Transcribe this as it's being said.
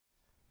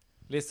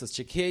Listos,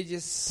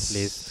 chiquillos.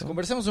 Listo.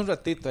 Conversemos un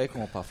ratito ahí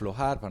como para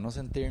aflojar, para no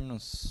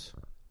sentirnos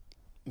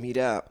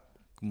Mira,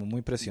 como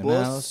muy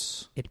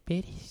presionados. El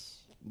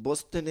Pérez.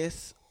 vos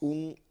tenés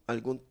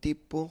algún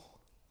tipo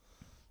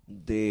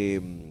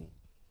de...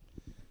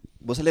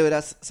 ¿Vos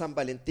celebrás San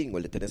Valentín o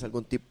le tenés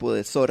algún tipo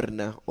de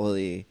sorna o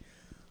de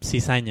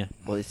Cizaña.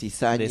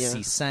 cizaña De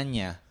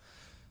cizaña.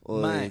 o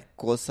Mae. de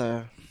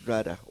cosa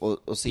rara?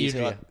 O si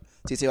Birria.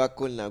 se va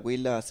con la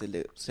huila o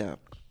sea,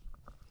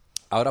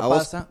 Ahora ¿a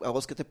pasa. ¿a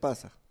vos qué te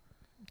pasa?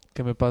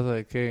 ¿Qué me pasa?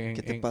 ¿De qué?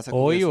 ¿Qué te pasa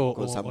con hoy eso, o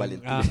con San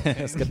Valentín?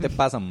 Es que te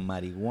pasa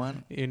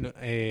marihuana. No,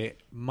 ¿Qué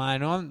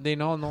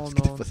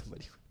te pasa,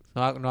 Mario?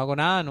 no hago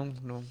nada,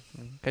 nunca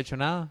he hecho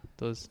nada,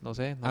 entonces no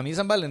sé. No. A mí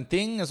San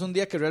Valentín es un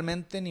día que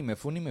realmente ni me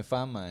fu ni me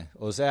fa, mae.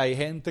 O sea, hay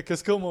gente que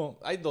es como...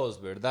 Hay dos,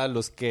 ¿verdad?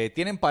 Los que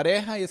tienen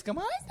pareja y es como...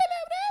 ¡Ay,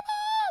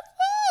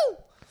 celebremos!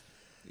 ¡Woo!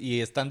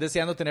 Y están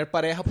deseando tener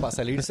pareja para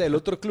salirse del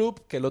otro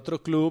club, que el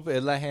otro club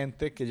es la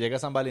gente que llega a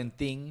San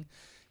Valentín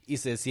y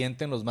se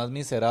sienten los más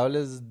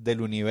miserables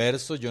del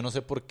universo. Yo no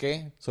sé por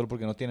qué, solo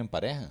porque no tienen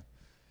pareja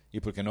y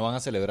porque no van a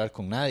celebrar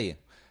con nadie.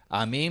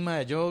 A mí,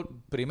 mae, yo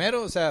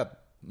primero, o sea,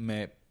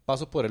 me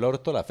paso por el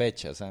orto la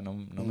fecha, o sea,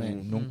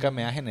 nunca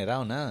me ha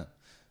generado nada.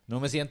 No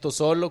me siento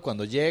solo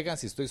cuando llega,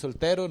 si estoy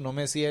soltero, no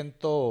me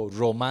siento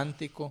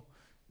romántico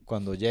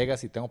cuando llega,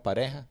 si tengo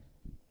pareja.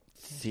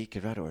 Sí, qué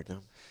raro, ¿verdad?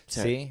 O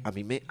sea, Sí. a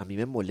mí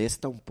me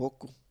molesta un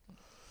poco.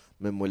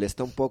 Me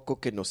molesta un poco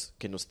que nos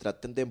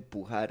traten de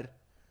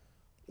empujar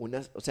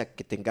o sea,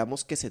 que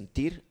tengamos que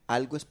sentir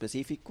algo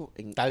específico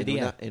Tal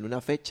día. En una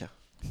fecha.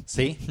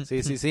 Sí,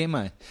 sí,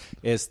 mae.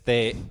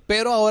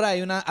 Pero ahora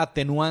hay una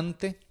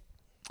atenuante.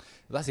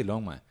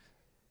 Vacilón, mae.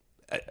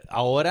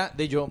 Ahora,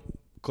 yo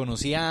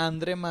conocí a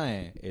Andre,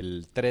 mae,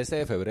 el 13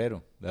 de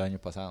febrero del año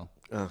pasado.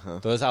 Ajá.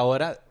 Entonces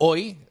ahora,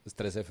 hoy es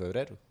 13 de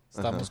febrero.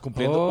 Estamos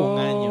cumpliendo un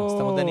año,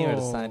 estamos de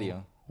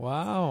aniversario.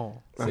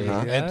 Wow. Sí.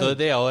 Ajá. Entonces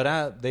de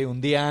ahora, de un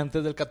día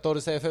antes del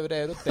 14 de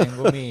febrero,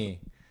 tengo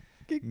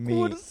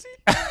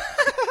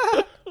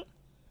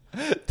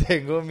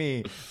tengo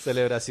mi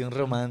celebración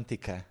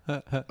romántica.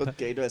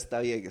 Ok, no, está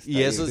bien.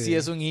 Y eso bien. sí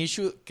es un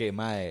issue que,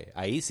 mae,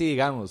 ahí sí,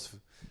 digamos,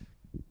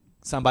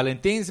 San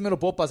Valentín sí me lo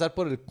puedo pasar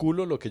por el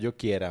culo lo que yo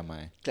quiera,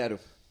 mae. Claro.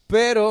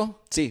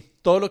 Pero Sí.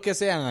 todo lo que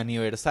sean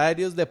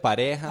aniversarios de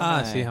pareja,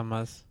 mae, Sí,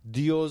 jamás.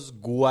 Dios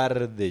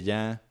guarde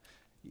ya.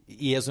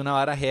 Y es una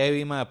vara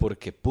heavy, mae,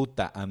 porque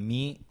puta, a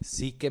mí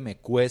sí que me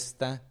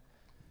cuesta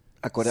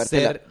Acordarte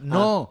ser...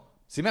 No,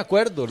 sí me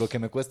acuerdo, lo que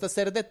me cuesta es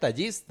ser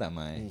detallista,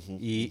 mae.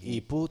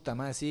 Y puta,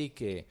 mae, sí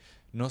que,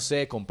 no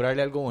sé,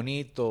 comprarle algo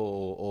bonito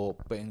o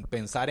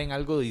pensar en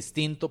algo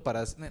distinto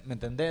para... ¿Me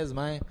entendés,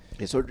 mae?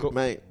 Eso,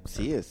 mae,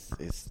 sí, es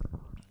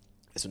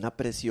una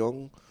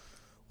presión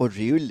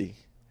horrible.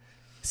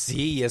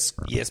 Sí,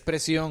 y es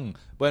presión.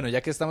 Bueno,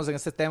 ya que estamos en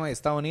este tema y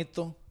está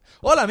bonito.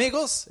 Hola,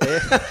 amigos.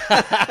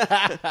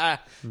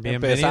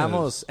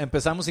 Bienvenidos.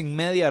 Empezamos en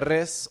media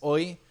res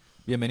hoy.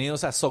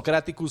 Bienvenidos a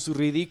Socraticus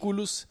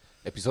Ridiculus,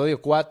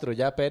 episodio 4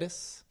 ya,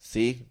 Pérez.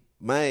 Sí.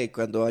 Mae,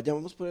 cuando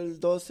vayamos por el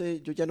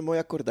 12, yo ya no me voy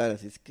a acordar,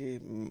 así es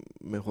que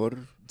mejor...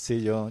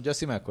 Sí, yo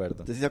sí me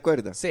acuerdo. ¿Usted sí se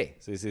acuerda? Sí.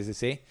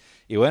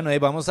 Y bueno, ahí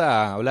vamos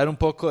a hablar un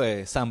poco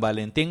de San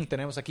Valentín.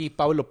 Tenemos aquí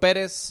Pablo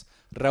Pérez,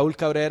 Raúl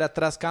Cabrera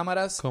tras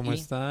cámaras. ¿Cómo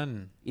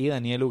están? Y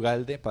Daniel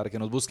Ugalde, para que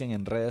nos busquen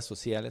en redes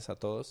sociales a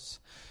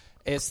todos.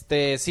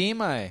 Sí,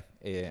 mae,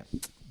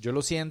 yo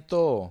lo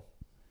siento, o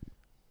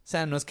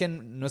sea, no es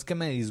que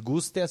me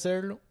disguste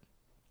hacerlo,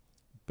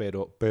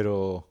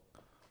 pero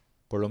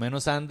por lo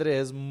menos Andre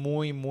es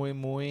muy, muy,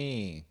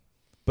 muy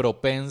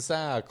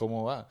propensa a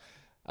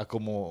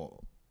como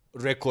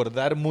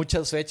recordar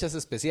muchas fechas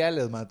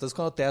especiales, mae. Entonces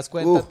cuando te das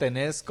cuenta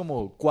tenés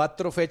como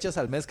 4 fechas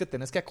al mes que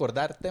tenés que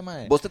acordarte,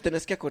 mae. Vos te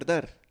tenés que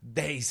acordar.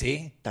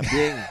 Sí.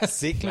 También.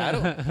 Sí,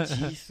 claro.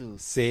 Jesus.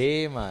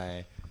 Sí,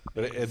 mae.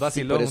 Es Sí,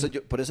 vacilón.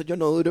 por eso yo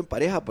no duro en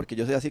pareja, porque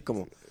yo soy así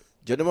como,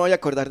 yo no me voy a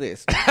acordar de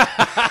eso.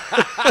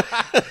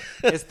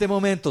 Este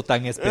momento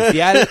tan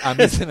especial a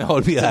mí se me va a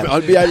olvidar. Me va a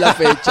olvidar la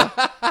fecha.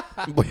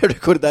 Voy a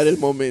recordar el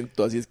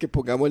momento, así es que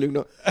pongámosle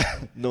uno.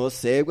 No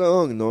sé,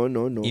 weón,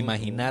 no.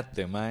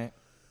 Imagínate, mae,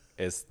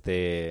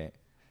 que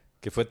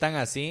fue tan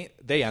así.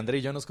 André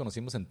y yo nos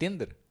conocimos en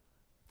Tinder.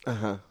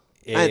 Ajá.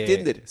 En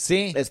Tinder.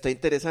 Sí. Está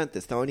interesante,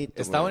 está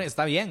bonito.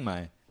 Está bien,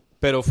 mae.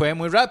 Pero fue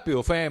muy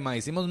rápido, mae,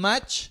 hicimos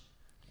match.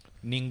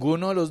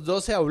 Ninguno de los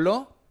dos se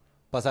habló.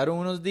 Pasaron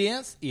unos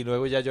días y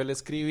luego ya yo le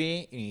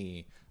escribí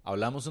y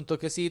hablamos un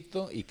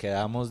toquecito y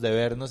quedamos de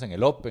vernos en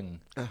el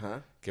Open.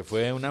 Ajá. Que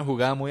fue una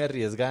jugada muy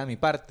arriesgada de mi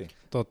parte.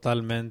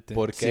 Totalmente.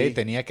 Porque Sí.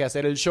 tenía que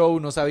hacer el show,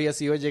 no sabía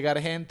si iba a llegar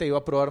gente, iba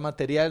a probar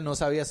material, no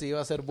sabía si iba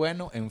a ser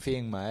bueno, en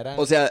fin, mae, era...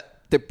 O sea,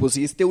 te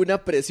pusiste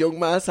una presión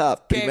más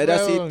a ¡Qué primera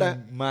huevón,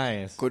 cita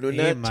maes! con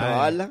una mae.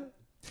 chavala,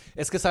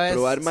 Es que sabes...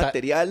 probar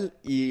material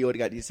y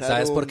organizar.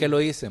 ¿Sabes por qué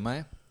lo hice,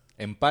 mae?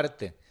 En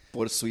parte.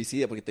 Por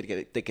suicidio, porque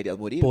te querías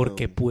morir.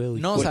 Porque ¿no? puedo.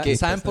 No, ¿Por qué?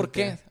 ¿saben por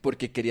qué?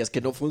 Porque querías que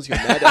no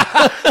funcionara.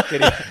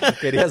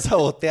 Quería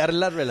sabotear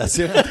la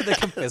relación antes de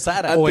que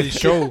empezara. O el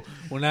show.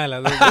 Una de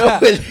las dos.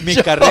 No, el Mi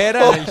show.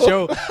 carrera, El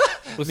show.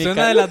 Usted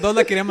una de las dos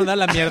la quería mandar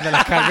a la mierda,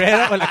 la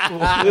carrera o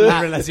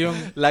la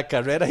relación. La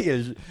carrera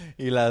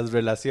y las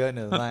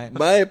relaciones, mae.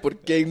 Mae, ¿por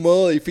qué en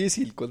modo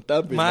difícil?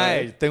 Contame.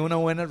 Mae, tengo una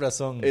buena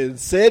razón. En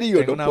serio,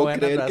 Tengo no una puedo buena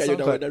creer que haya razón.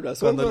 una buena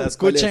razón. Cuando la ¿Cuál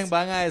escuchen es?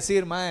 van a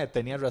decir, mae,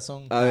 tenía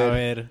razón. A A ver.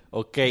 ver.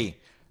 Ok.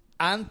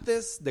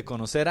 Antes de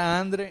conocer a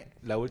Andre,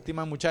 la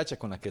última muchacha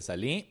con la que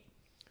salí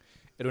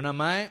era una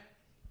mae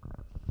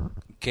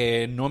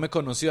que no me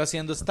conoció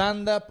haciendo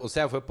stand-up, o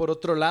sea, fue por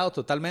otro lado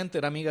totalmente,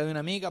 era amiga de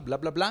una amiga, bla,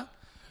 bla, bla.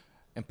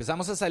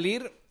 Empezamos a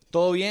salir,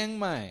 todo bien,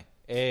 mae.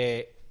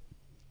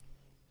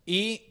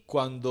 Y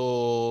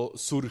cuando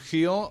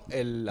surgió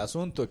el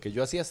asunto de que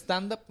yo hacía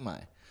stand-up,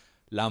 mae,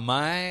 la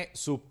mae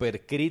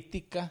súper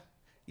crítica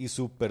y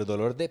súper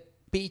dolor de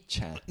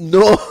picha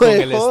No, con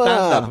el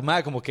joda. stand-up,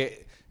 mae, como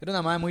que era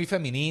una mae muy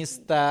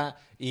feminista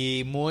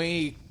y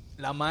muy...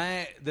 La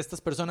mae de estas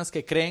personas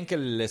que creen que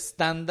el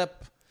stand-up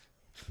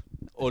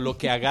o lo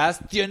que hagas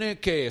tiene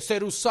que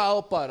ser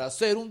usado para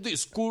hacer un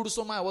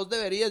discurso, mae. Vos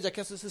deberías, ya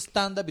que haces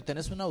stand-up y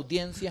tenés una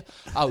audiencia,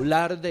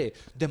 hablar de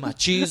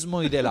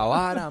machismo y de la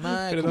vara,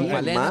 mae, Perdón, como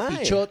Malena mae.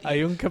 Pichot.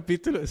 Hay un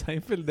capítulo de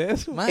Seinfeld de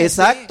eso. Mae,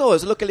 Exacto,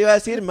 eso es lo que le iba a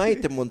decir, mae.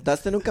 Te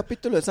montaste en un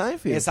capítulo de sí,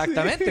 Seinfeld.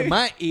 exactamente,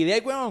 mae. Y de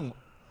ahí, weón,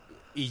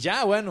 y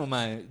ya, bueno,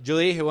 mae, yo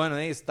dije, bueno,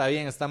 está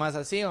bien, está más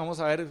así, vamos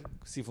a ver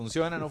si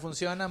funciona o no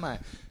funciona, mae.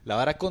 La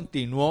vara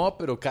continuó,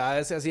 pero cada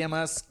vez se hacía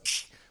más...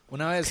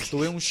 Una vez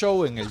tuve un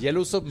show en el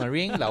Yellow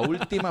Submarine, la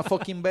última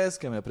fucking vez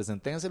que me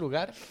presenté en ese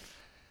lugar,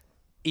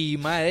 y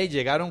mae,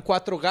 llegaron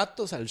 4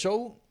 gatos al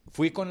show,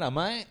 fui con la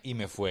mae y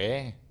me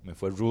fue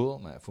rudo,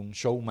 mae, fue un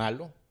show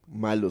malo.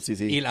 Malo, sí.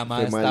 Y la fue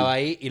mae mal. estaba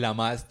ahí y la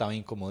mae estaba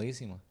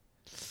incomodísima.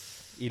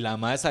 Y la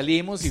mae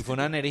salimos y fue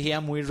una energía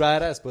muy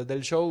rara después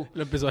del show.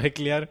 Lo empezó a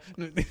heclear.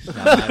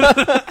 La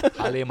mae,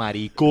 jale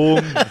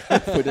maricón.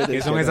 Fue una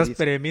Que son energía esas rarísima.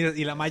 premisas.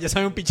 Y la maya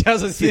sabe un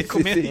pichazo así de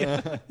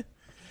comedia.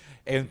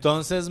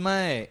 Entonces,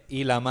 mae,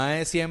 y la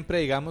mae siempre,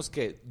 digamos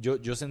que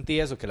yo sentí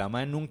eso, que la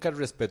mae nunca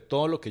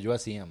respetó lo que yo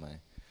hacía, mae.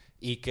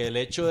 Y que el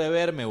hecho de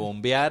verme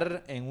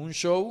bombear en un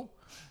show,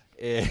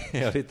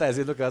 ahorita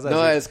decir lo que vas a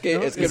No, decir. es que,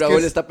 No, es que es que Raúl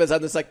es- está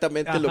pensando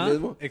exactamente lo Ajá,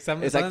 mismo.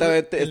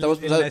 exactamente. Estamos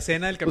En pensando... la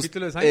escena del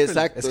capítulo de Seinfeld.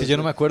 Exacto. Es que yo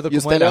no me acuerdo y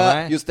cómo usted era, le va,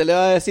 mae. Y usted le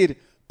va a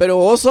decir, pero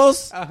vos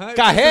sos... Ajá,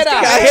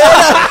 ¡Cajera!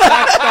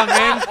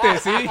 Exactamente,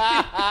 sí.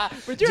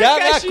 But you're Ya a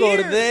me cashier.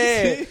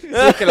 acordé. Sí.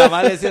 Sí, que la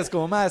mae decía, es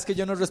como, mae, es que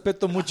yo no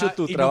respeto mucho Ajá,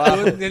 tu y trabajo.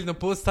 No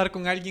puedo estar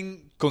con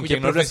alguien Con cuya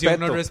quien no profesión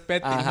respeto. no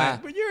respete. Y, Ajá. mae,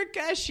 But you're a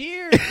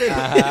cashier.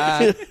 Ajá.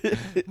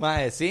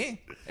 Mae,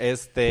 sí.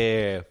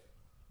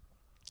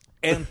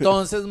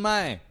 Entonces,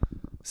 mae.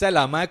 O sea,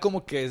 la mae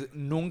como que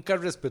nunca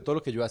respetó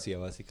lo que yo hacía,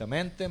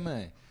 básicamente,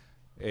 mae.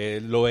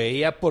 Lo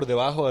veía por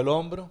debajo del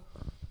hombro.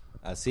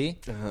 Así.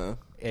 Ajá.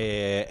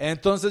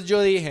 Entonces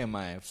yo dije,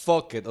 mae,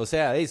 fuck it. O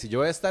sea, si yo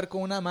voy a estar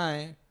con una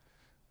mae,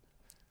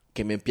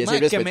 Que me empiece Mae,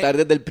 a respetar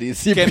desde el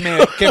principio.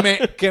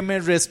 que me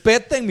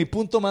respete en mi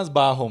punto más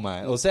bajo,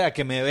 mae. O sea,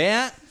 que me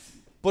vea.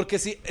 Porque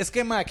si, es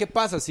que, mae, ¿qué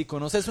pasa? Si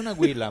conoces una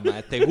güila,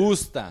 mae, te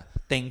gusta,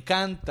 te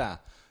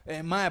encanta.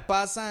 Mae,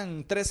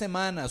 pasan 3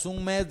 semanas,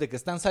 un mes de que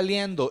están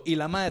saliendo y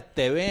la mae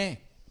te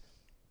ve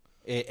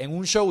en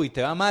un show y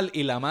te va mal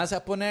y la mae se va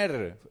a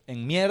poner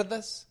en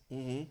mierdas.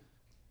 Ujú.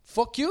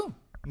 Fuck you.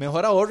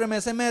 Mejor ahórreme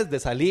ese mes de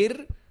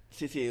salir.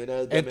 Sí, una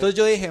vez. Entonces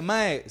yo dije,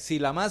 mae, si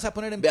la mae se va a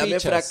poner en Véame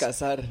pichas,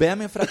 fracasar.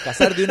 Véame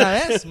fracasar de una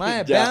vez,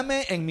 mae. Ya.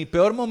 Véame en mi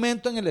peor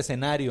momento en el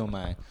escenario,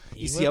 mae.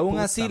 Y Hijo si de aún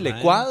puta, así le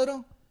mae.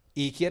 cuadro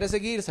y quiere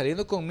seguir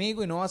saliendo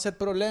conmigo y no va a ser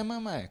problema,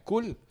 mae,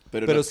 cool.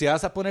 Pero Pero no- si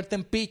vas a ponerte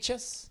en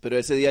pichas, Pero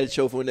ese día el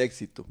show fue un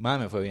éxito. mae,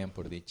 me fue bien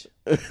por dicha.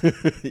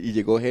 Y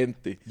llegó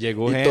gente.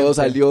 Llegó y gente. todo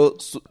salió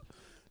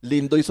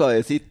lindo y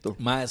suavecito.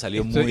 Mae,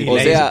 salió Esto- muy y O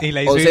la bien. sea, hizo- y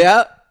la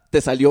hizo- te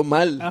salió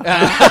mal.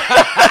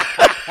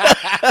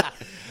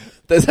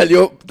 te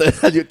salió,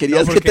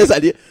 querías No, que porque- te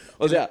saliera.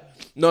 O sea,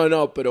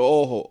 no, pero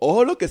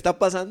ojo lo que está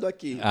pasando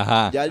aquí.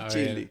 Ajá. Ya al A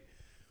chile. ver.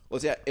 O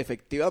sea,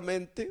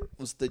 efectivamente,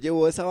 usted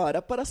llevó esa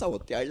vara para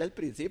sabotearla al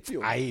principio.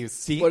 Ay,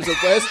 sí. Por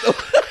supuesto.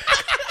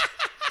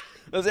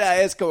 O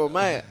sea, es como,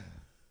 mae.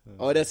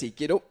 Ahora sí,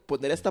 quiero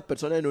poner a esta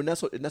persona en una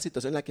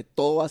situación en la que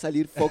todo va a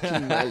salir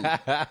fucking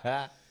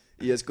mal.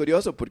 Y es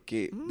curioso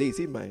porque,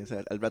 sí, mae, o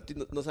sea, al rato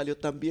no salió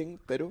tan bien,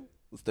 pero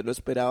usted no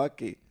esperaba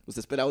usted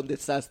esperaba un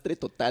desastre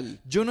total.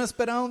 Yo no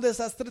esperaba un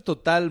desastre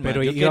total, man.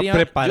 Pero Yo iba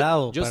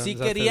preparado Yo para un sí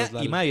desastre quería,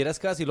 total. y madre, vieras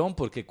que vacilón,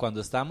 porque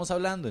cuando estábamos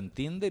hablando en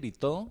Tinder y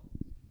todo,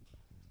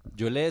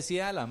 yo le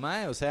decía a la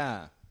mae, o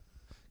sea,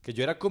 que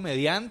yo era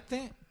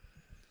comediante,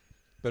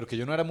 pero que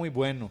yo no era muy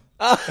bueno.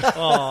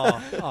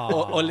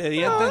 O le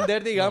di a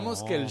entender,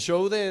 digamos, No. que el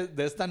show de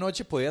esta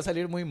noche podía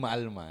salir muy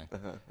mal, mae.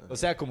 O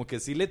sea, como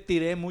que sí le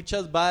tiré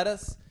muchas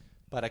varas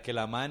para que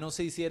la mae no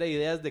se hiciera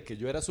ideas de que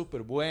yo era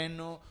súper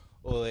bueno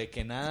o de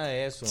que nada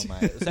de eso,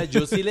 mae. O sea,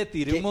 yo sí le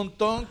tiré un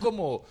montón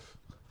como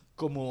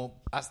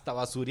hasta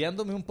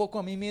basureándome un poco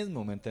a mí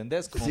mismo, ¿me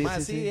entendés? Como, Sí, mae,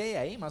 sí, sí, sí.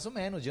 ahí, más o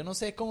menos. Yo no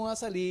sé cómo va a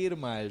salir,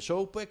 mae. El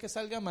show puede que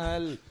salga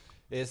mal.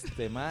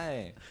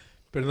 Mae.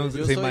 Perdón,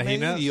 Yo ¿se soy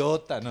imagina? medio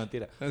idiota. No,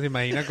 mentira. ¿Se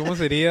imagina cómo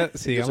sería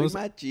si, Yo soy digamos,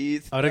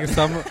 machista. ahora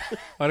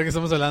que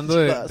estamos hablando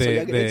de, soy de-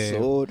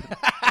 agresor.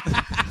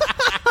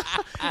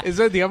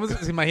 Eso es, digamos,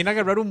 se imagina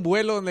agarrar un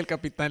vuelo donde el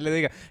capitán le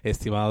diga,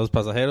 estimados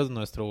pasajeros,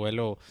 nuestro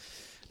vuelo...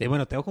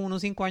 bueno, tengo como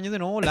unos 5 años de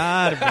no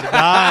volar,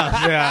 ¿verdad?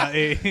 O sea,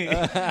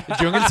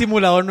 yo en el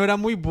simulador no era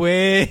muy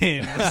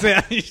bueno. O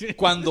sea,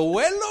 Cuando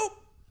vuelo,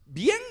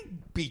 bien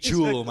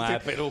pichudo, mae.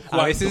 Pero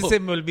a veces se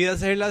me olvida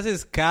hacer las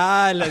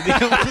escalas,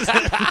 digamos.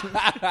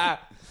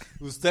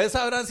 Ustedes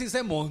sabrán si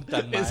se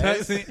montan,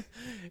 mae. Sí.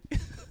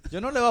 Yo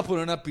no le voy a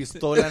poner una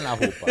pistola en la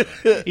jupa.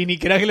 Y ni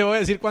crea que le voy a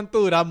decir cuánto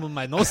duramos,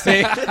 mae. No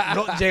sé.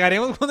 No,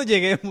 llegaremos cuando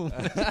lleguemos.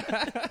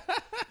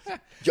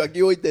 Yo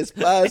aquí voy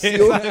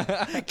despacio.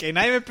 Que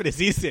nadie me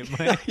precise,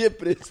 mae. Nadie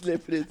le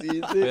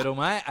precise. Pero,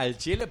 mae, al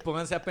Chile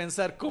pónganse a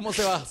pensar cómo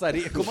se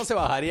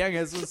bajarían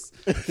esos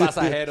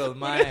pasajeros,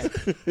 mae.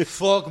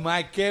 Fuck,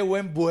 mae, qué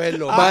buen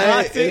vuelo,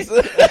 Mae, sí. eso-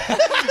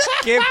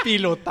 Qué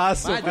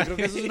pilotazo, mae. Yo creo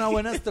que eso es una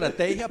buena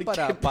estrategia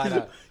para...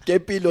 Qué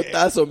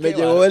pilotazo. Me qué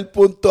llevó bar- del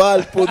punto A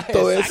al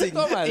punto B.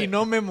 Exacto, sin- mae. Y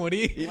no me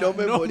morí. Y no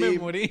me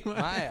morí.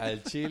 mae. Mae,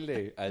 al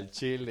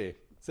Chile.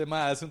 Ese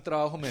mae hace un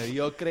trabajo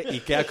mediocre y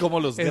queda como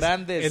los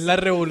grandes. Es la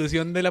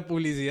revolución de la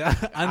publicidad,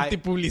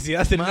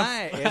 antipublicidad,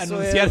 Mae, eso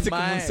anunciarse es,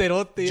 como mae. un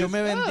cerote. Yo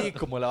me vendí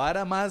como la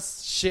vara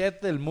más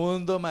shit del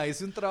mundo, mae.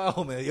 Hice un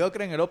trabajo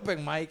mediocre en el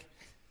open mic.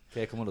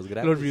 Quedé como los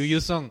grandes. Los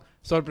reviews son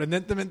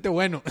sorprendentemente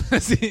buenos.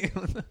 Sí.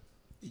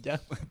 Y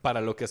ya.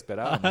 Para lo que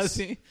esperábamos. Ah,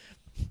 sí.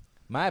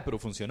 Mae, pero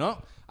funcionó.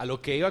 A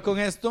lo que iba con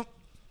esto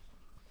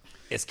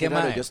es que, Qué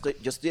raro, mae,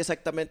 yo estoy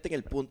exactamente en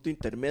el punto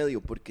intermedio,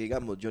 porque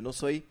digamos, yo no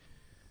soy,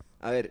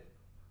 a ver,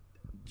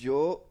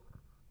 yo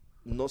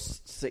no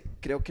sé,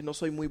 creo que no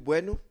soy muy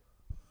bueno,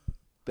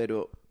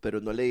 pero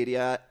no le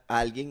diría a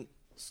alguien,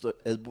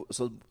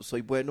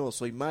 soy bueno o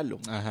soy malo,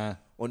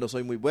 ajá. o no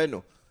soy muy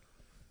bueno,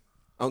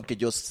 aunque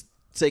yo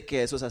sé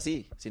que eso es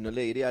así, si no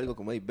le diría algo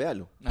como, "Ey,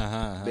 véalo,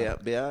 Ajá,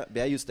 ajá.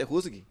 vea y usted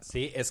juzgue."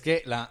 Sí, es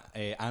que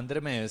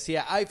Andre me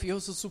decía, ay, fijo,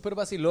 sos súper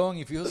vacilón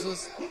y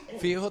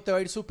fijo, te va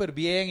a ir súper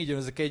bien. Y yo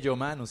no sé qué, yo,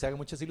 man, no se hagan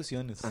muchas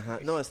ilusiones. Ajá,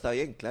 no, está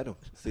bien, claro.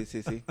 Sí.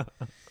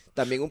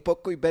 También un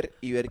poco y ver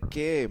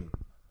que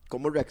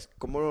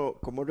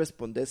cómo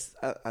respondes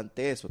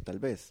ante eso, tal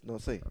vez, no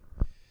sé.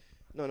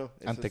 No, eso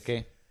 ¿Ante es-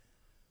 qué?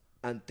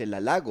 Ante el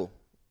halago,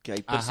 que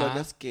hay Ajá.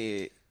 personas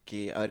que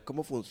a ver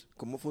cómo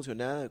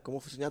funciona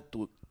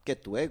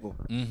tu ego.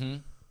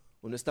 Ujú.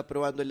 Uno está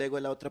probando el ego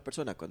de la otra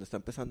persona cuando está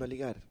empezando a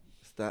ligar.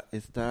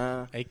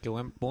 Está Ay, qué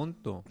buen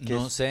punto. que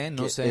No es- sé.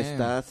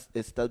 que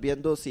estás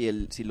viendo si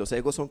los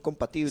egos son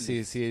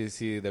compatibles.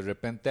 Sí, de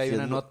repente hay Sí,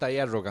 una no- nota ahí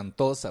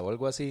arrogantosa o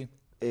algo así.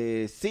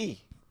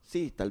 Sí,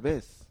 tal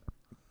vez.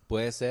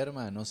 Puede ser,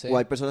 man, no sé. O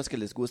hay personas que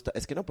les gusta,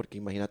 es que no, porque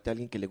imagínate a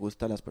alguien que le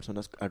gusta a las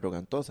personas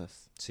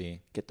arrogantosas,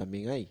 Sí. que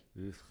también hay.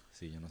 Uf,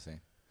 sí, yo no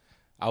sé.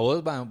 A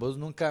vos, man, vos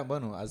nunca,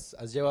 bueno, has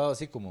llevado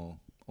así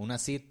como una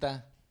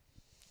cita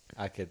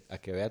a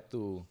que vea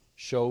tu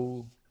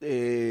show.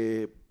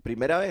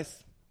 Primera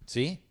vez.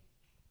 ¿Sí?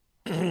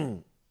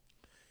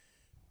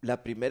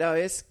 La primera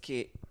vez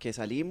que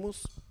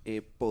salimos,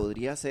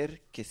 podría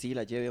ser que sí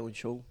la lleve a un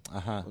show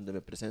Ajá. donde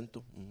me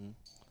presento. Ujú.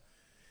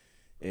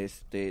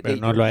 Pero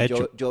no lo ha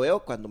hecho. Yo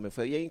veo cuando me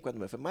fue bien y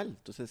cuando me fue mal.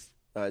 Entonces,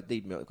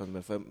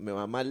 cuando me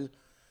va mal,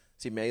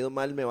 si me ha ido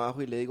mal, me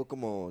bajo y le digo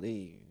como,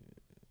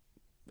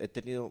 he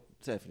tenido, o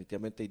sea,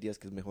 definitivamente hay días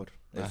que es mejor.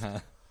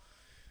 Ajá.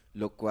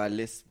 Lo cual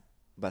es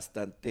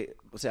bastante,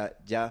 o sea,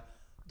 ya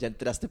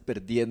entraste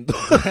perdiendo.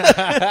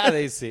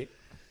 Sí.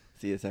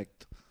 Sí,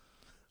 exacto.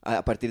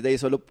 A partir de ahí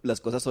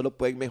las cosas solo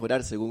pueden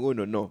mejorar, según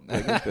uno, no,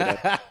 pueden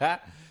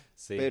empeorar.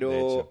 Sí, de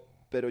hecho.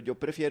 pero yo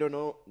prefiero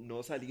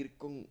no salir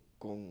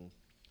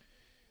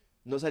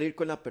no salir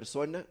con la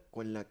persona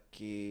con la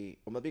que,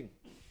 o más bien,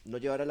 no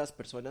llevar a las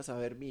personas a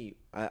ver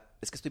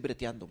es que estoy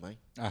breteando, mae.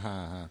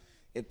 Ajá.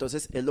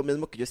 Entonces es lo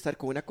mismo que yo estar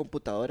con una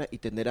computadora y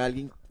tener a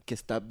alguien que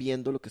está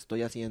viendo lo que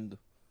estoy haciendo.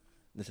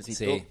 Necesito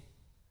Sí.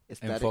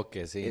 estar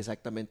Enfoque, sí.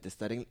 Exactamente,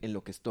 estar en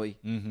lo que estoy.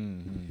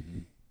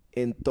 Ujú.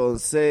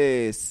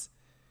 Entonces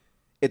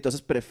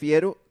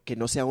prefiero que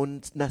no sea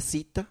una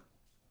cita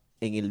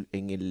en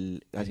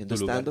el haciendo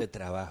Tu lugar stand-up, de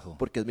trabajo.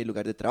 porque es mi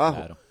lugar de trabajo.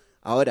 Claro.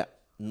 Ahora,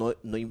 no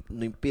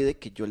impide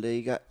que yo le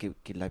diga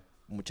que la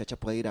muchacha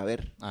pueda ir a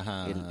ver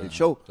Ajá, el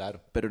show,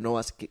 claro. pero no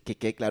que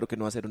quede claro que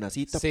no va a ser una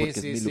cita porque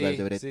es mi lugar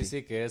de brete.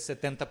 Sí, que es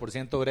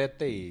 70%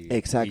 brete y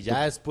Exacto. y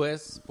ya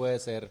después puede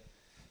ser.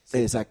 Sí.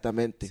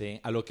 Exactamente. Sí,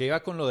 a lo que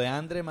iba con lo de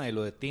Andre, ma, y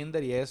lo de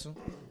Tinder y eso,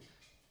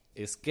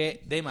 es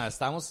que,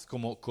 estamos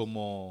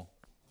como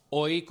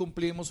hoy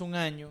cumplimos un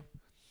año,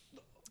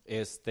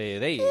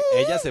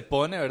 ella se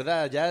pone,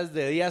 ¿verdad? Ya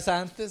desde días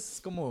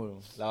antes, como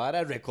la vara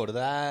de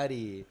recordar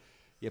y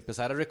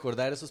empezar a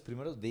recordar esos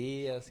primeros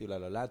días y bla,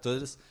 bla, bla.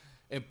 Entonces,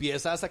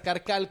 empieza a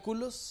sacar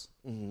cálculos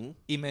Ujú.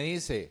 y me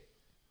dice,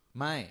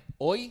 mae,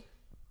 hoy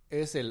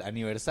es el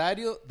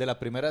aniversario de la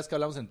primera vez que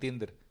hablamos en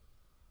Tinder.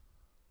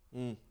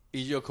 Mm.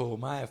 Y yo como,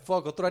 mae,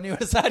 fuck, otro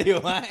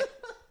aniversario, mae.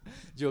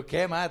 Yo,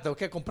 ¿qué, mae? ¿Tengo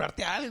que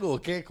comprarte algo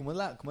o qué? ¿Cómo es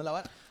la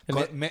vara?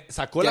 Me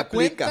sacó ¿Qué la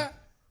aplica? cuenta.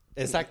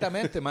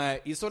 Exactamente,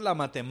 mae. Hizo la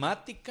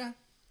matemática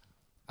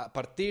a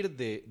partir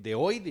de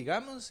hoy,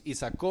 digamos, y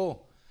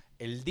sacó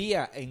el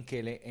día en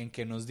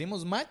que nos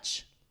dimos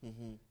match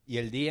y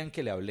el día en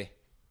que le hablé.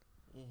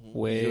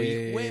 Güey. Y yo,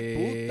 hijo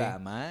de puta,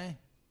 mae.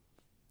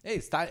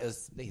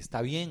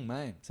 Está bien,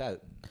 mae. O sea,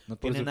 no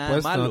Por tiene nada de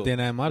supuesto, malo. no tiene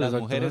nada de malo,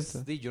 Las mujeres,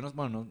 exactamente. sí, yo no,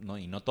 bueno, no,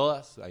 y no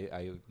todas.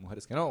 Hay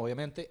mujeres que no,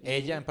 obviamente.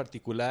 Ella en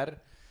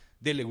particular,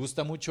 le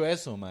gusta mucho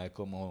eso, mae.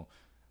 Como,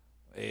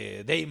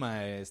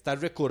 mae, estar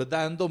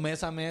recordando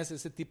mes a mes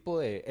ese tipo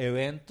de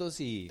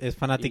eventos y... Es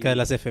fanática de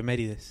las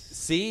efemérides.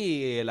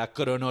 Sí, la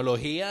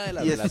cronología de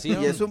la Y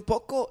relación. es un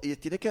poco, y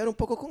tiene que ver un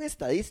poco con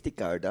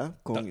estadística, ¿verdad?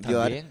 Con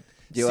También.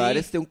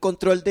 llevar Sí. un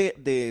control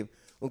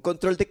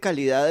de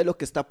calidad de lo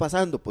que está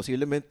pasando.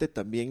 Posiblemente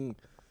también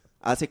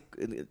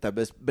tal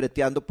vez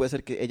breteando puede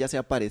ser que ella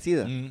sea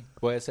parecida.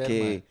 Puede ser,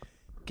 mae.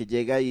 Que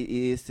llega y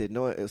dice,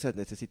 no, o sea,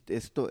 necesito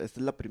esta es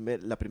la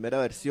primera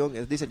versión,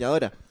 es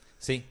diseñadora.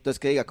 Sí. Entonces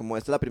que diga, como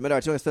esta es la primera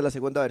versión, esta es la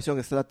segunda versión,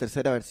 esta es la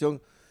tercera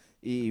versión.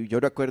 Y yo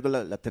recuerdo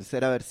la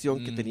tercera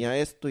versión que tenía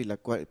esto y la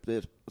cual,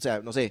 pues, o sea,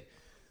 no sé,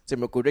 se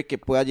me ocurre que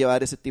pueda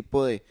llevar ese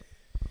tipo de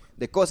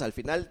cosas. Al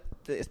final,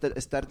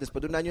 estar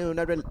después de un año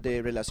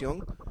de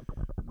relación,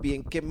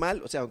 bien que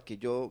mal, o sea, aunque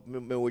yo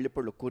me burle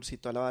por lo cursi y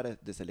toda la vara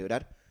de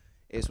celebrar,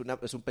 es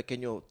un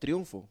pequeño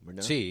triunfo,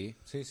 ¿verdad? Sí,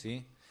 sí,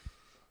 sí.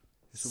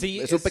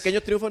 Es un pequeño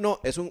triunfo, no,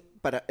 es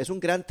un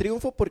gran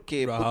triunfo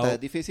porque Wow. puta, es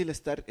difícil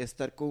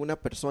estar con una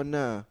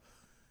persona,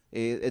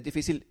 es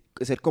difícil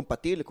ser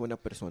compatible con una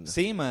persona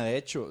Sí, ma, de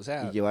hecho, o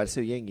sea, y llevarse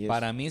bien. Y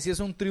para mí sí es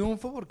un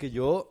triunfo porque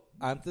yo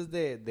antes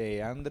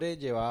de Andre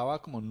llevaba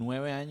como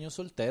 9 años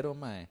soltero,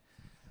 mae.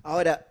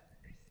 Ahora,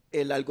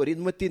 el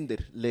algoritmo de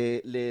Tinder,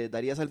 ¿le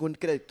darías algún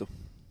crédito?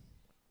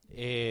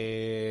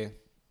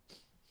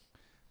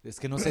 Es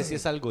que no sé si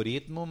es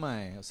algoritmo,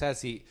 mae. O sea,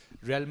 si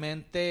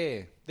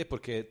realmente...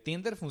 porque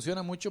Tinder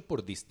funciona mucho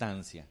por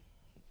distancia.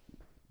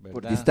 ¿verdad?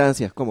 Por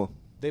distancia, ¿cómo?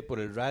 Por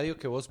el radio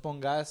que vos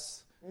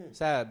pongas. O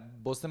sea,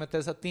 vos te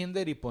metes a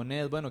Tinder y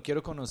pones, bueno,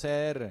 quiero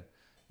conocer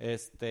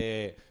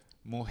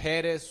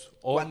mujeres,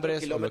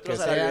 hombres o lo que kilómetros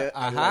a la sea. re-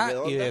 a la Ajá, y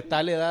redonda. de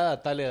tal edad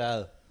a tal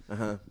edad.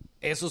 Ajá.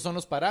 Esos son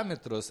los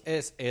parámetros.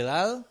 Es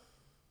edad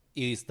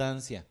y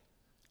distancia.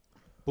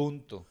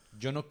 Punto.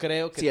 Yo no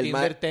creo que Si el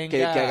Tinder man tenga...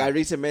 que agarre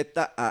y se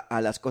meta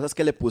a las cosas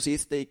que le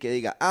pusiste y que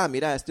diga,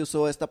 mira, este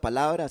usó esta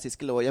palabra, así es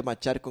que lo voy a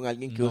machar con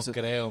alguien que No use.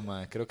 creo,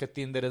 man. Creo que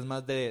Tinder es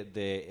más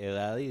de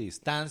edad y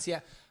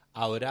distancia.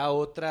 Habrá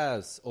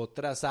otras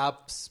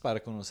apps para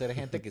conocer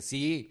gente que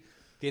sí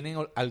tienen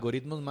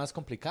algoritmos más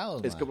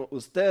complicados, Es man. como,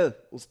 usted,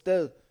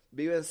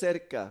 viven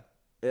cerca,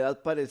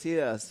 edad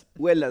parecidas,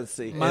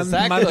 huélanse.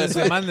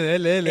 Exacto,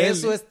 Dele.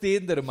 Eso es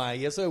Tinder, man.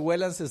 Y eso de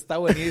huélanse está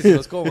buenísimo.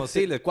 Es como,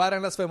 sí, le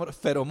cuadran las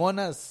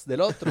feromonas del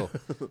otro.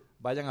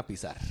 Vayan a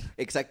pisar.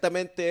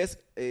 Exactamente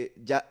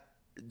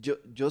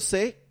yo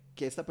sé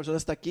que esta persona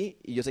está aquí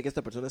y yo sé que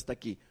esta persona está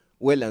aquí.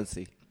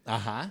 Huélanse.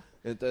 Ajá.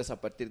 Entonces, a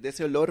partir de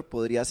ese olor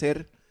podría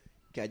ser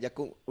que haya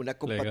una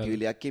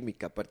compatibilidad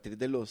química a partir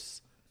de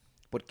los...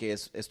 Porque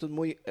esto es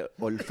muy...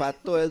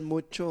 olfato es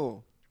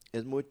mucho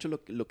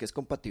lo que es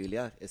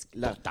compatibilidad. Es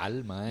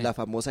Total, man. la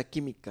famosa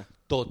química.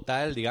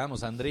 Total,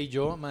 digamos, André y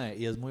yo, man,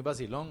 y es muy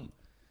vacilón.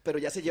 Pero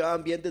ya se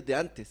llevaban bien desde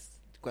antes,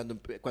 cuando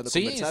Sí,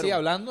 conversaron. sí,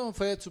 hablando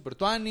fue super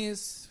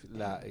tuanis,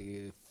 la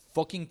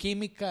fucking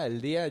química,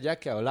 el día ya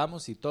que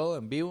hablamos y todo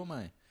en vivo,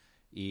 mae.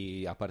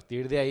 Y a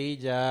partir de ahí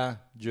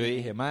ya yo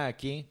dije, mae,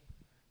 aquí,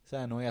 o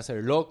sea, no voy a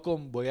ser loco,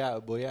 voy a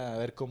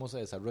ver cómo se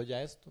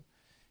desarrolla esto.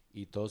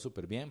 Y todo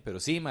súper bien.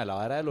 Pero sí, mae, la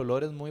vara del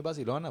olor es muy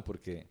vacilona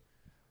porque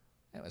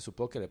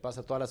supongo que le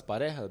pasa a todas las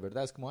parejas,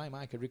 ¿verdad? Es como, ay,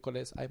 mae, qué rico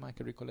les, ay, mae,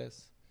 qué rico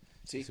les.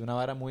 Sí. Es una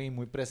vara muy,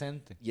 muy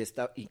presente. Y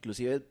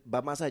inclusive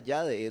va más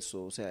allá de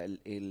eso, o sea,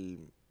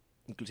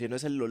 inclusive no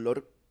es el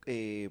olor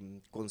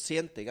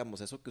consciente, digamos,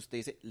 eso que usted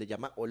dice, le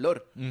llama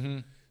olor,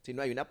 Ujú.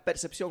 sino hay una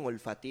percepción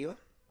olfativa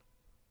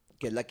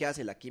que es la que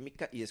hace la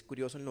química y es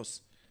curioso en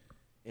los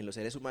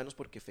seres humanos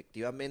porque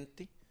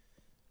efectivamente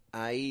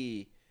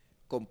hay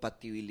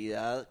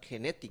compatibilidad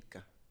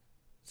genética,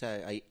 o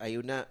sea,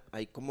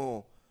 hay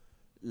como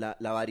la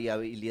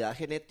variabilidad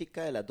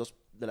genética de las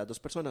dos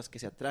personas que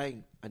se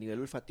atraen a nivel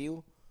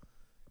olfativo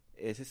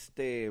es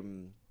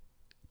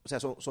o sea,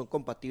 son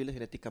compatibles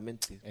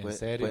genéticamente. ¿En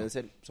serio? Pueden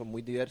ser, son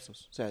muy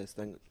diversos. O sea,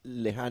 están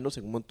lejanos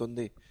en un montón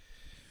de...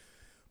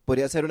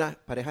 Podría ser una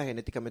pareja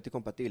genéticamente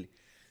compatible.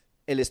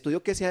 El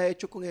estudio que se ha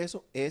hecho con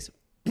eso es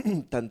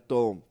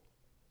tanto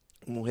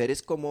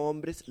mujeres como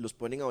hombres los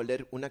ponen a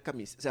oler una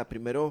camisa. O sea,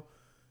 primero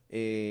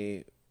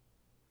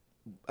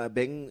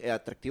ven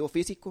atractivo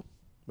físico,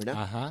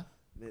 ¿verdad? Ajá.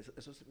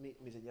 Eso es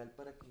mi señal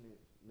para que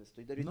me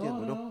estoy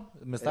derritiendo, ¿no?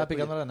 Me estaba Era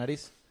picando la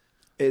nariz.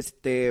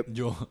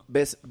 Yo.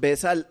 Ves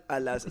a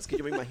las, es que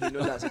yo me imagino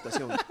la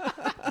situación,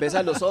 ves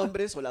a los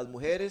hombres o las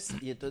mujeres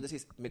y entonces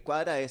decís, me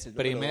cuadra ese. el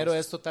número Primero 2.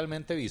 es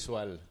totalmente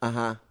visual.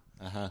 Ajá.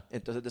 Ajá.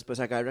 Entonces después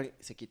agarran,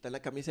 se quitan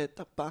la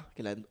camiseta,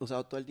 que la han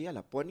usado todo el día,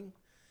 la ponen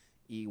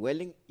y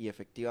huelen y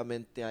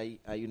efectivamente hay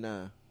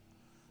una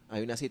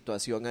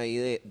situación ahí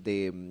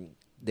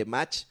de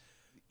match.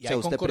 Y hay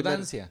usted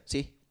concordancia.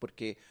 Sí,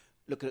 porque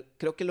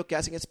creo que lo que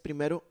hacen es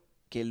primero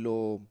que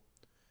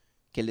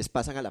les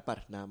pasan a la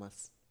par, nada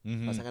más.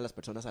 Ujú. Pasan a las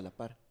personas a la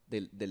par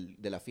de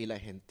la fila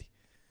de gente.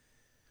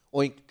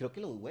 Creo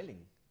que lo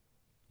huelen.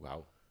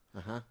 Wow.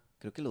 Ajá,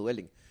 creo que lo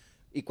duelen.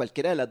 Y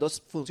cualquiera de las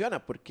dos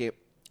funciona,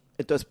 porque,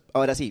 entonces,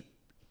 ahora sí,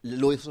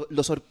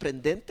 lo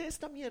sorprendente de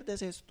esta mierda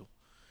es esto.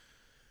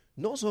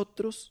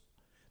 Nosotros,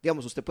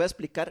 digamos, usted puede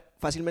explicar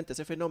fácilmente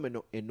ese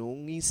fenómeno en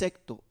un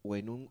insecto o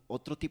en un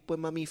otro tipo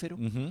de mamífero,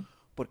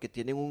 porque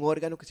tienen un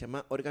órgano que se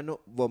llama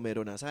órgano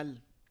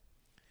vomeronasal,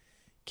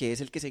 que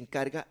es el que se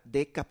encarga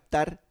de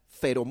captar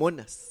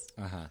feromonas.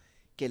 Ajá.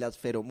 Que las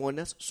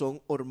feromonas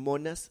son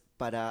hormonas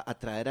para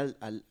atraer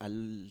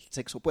al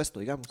sexo opuesto,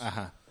 digamos.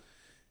 Ajá.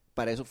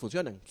 Para eso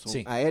funcionan. Son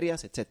Sí.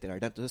 aéreas, etcétera,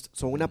 ¿verdad? Entonces,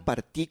 son una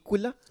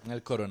partícula.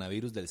 El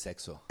coronavirus del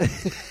sexo.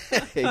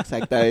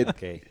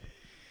 Exactamente.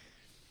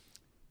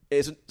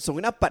 Ok. Son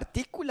una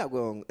partícula,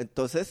 weón.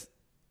 Entonces,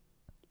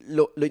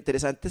 lo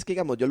interesante es que,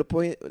 digamos, yo lo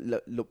puedo...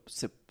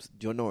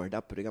 yo no,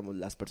 ¿verdad? Pero, digamos,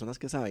 las personas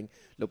que saben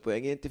lo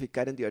pueden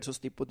identificar en diversos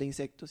tipos de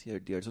insectos y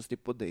en diversos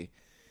tipos de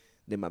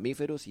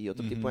mamíferos y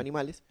otro tipo de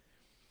animales.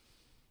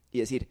 Y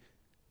decir,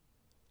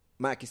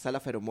 aquí está la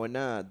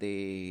feromona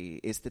de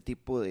este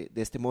tipo de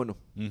este mono.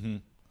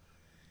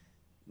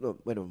 No,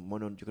 bueno,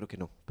 mono yo creo que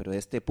no, pero de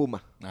este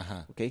puma.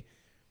 Ajá. ¿Ok?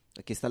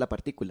 Aquí está la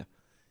partícula.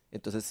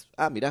 Entonces,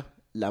 mira,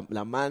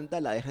 la manda,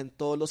 la deja en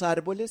todos los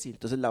árboles y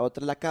entonces la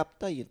otra la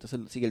capta y entonces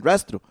sigue el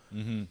rastro.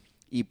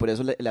 Y por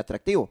eso el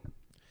atractivo.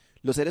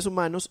 Los seres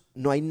humanos,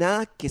 no hay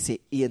nada que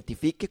se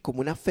identifique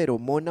como una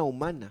feromona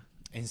humana.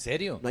 ¿En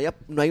serio?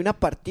 No hay una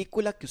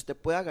partícula que usted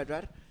pueda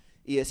agarrar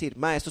y decir,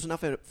 esto es una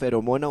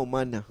feromona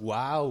humana.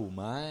 Wow,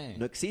 mae.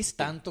 No existe.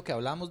 Tanto que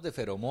hablamos de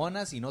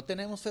feromonas y no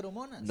tenemos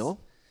feromonas. No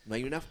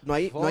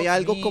hay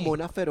algo como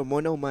una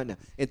feromona humana.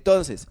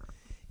 Entonces,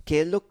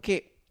 ¿qué es lo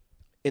que...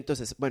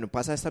 Entonces, bueno,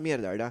 pasa esta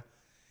mierda, ¿verdad?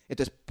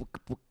 Entonces,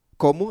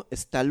 ¿cómo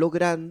está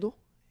logrando?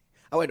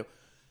 Bueno,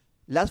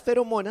 las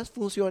feromonas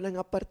funcionan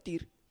a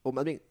partir, o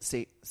más bien,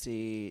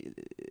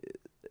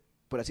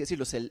 por así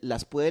decirlo, se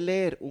las puede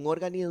leer un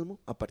organismo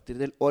a partir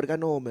del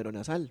órgano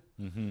vomeronasal,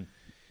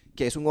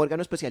 que es un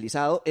órgano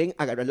especializado en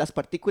agarrar las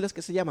partículas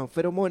que se llaman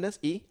feromonas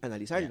y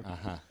analizarlo.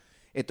 Ajá.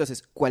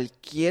 Entonces,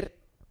 cualquier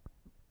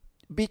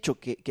bicho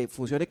que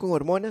funcione con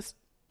hormonas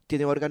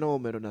tiene órgano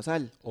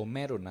vomeronasal.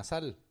 Homero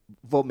nasal.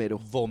 Vomero.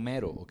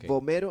 Vomero, ok.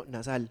 Vomero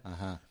nasal.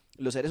 Ajá.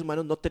 Los seres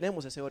humanos no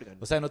tenemos ese órgano.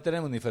 O sea, no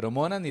tenemos ni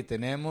feromonas ni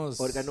tenemos...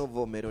 Órgano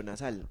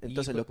vomeronasal.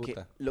 Entonces, Hijo de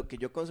puta. lo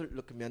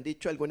que me han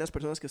dicho algunas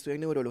personas que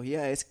estudian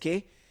neurología es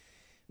que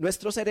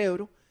nuestro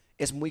cerebro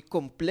es muy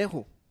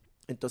complejo.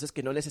 Entonces,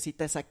 que no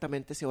necesita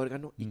exactamente ese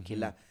órgano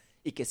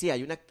y que sí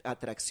hay una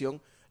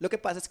atracción. Lo que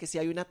pasa es que sí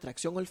hay una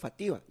atracción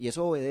olfativa y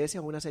eso obedece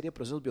a una serie de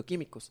procesos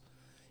bioquímicos.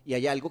 Y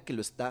hay algo que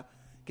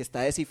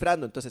está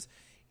descifrando. Entonces,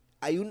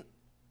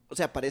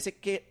 parece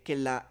que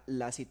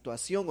la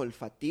situación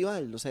olfativa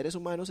de los seres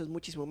humanos es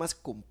muchísimo más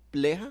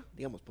compleja,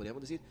 digamos,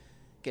 podríamos decir,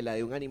 que la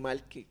de un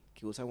animal que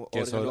usa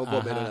órgano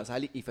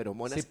vomeronasal y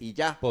feromonas y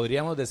ya.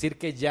 Podríamos decir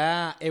que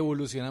ya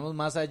evolucionamos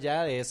más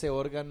allá de ese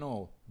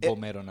órgano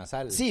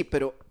vomeronasal. Sí,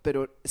 pero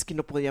es que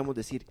no podríamos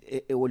decir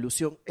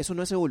evolución. Eso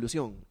no es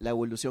evolución. La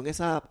evolución es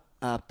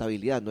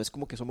adaptabilidad. No es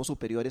como que somos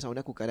superiores a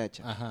una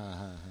cucaracha.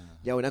 Ajá.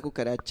 Ya una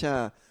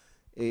cucaracha,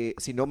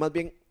 sino más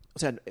bien, o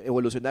sea,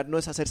 evolucionar no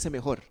es hacerse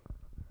mejor.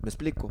 ¿Me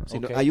explico?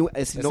 Sino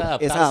es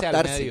adaptarse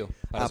al medio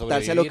para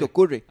adaptarse a lo que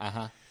ocurre.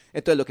 Ajá.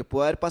 Entonces, lo que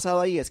pudo haber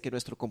pasado ahí es que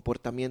nuestro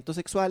comportamiento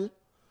sexual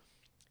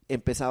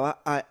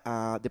empezaba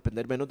a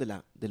depender menos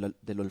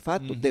del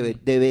olfato.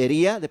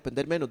 Debería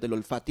depender menos del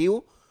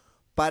olfativo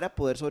para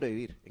poder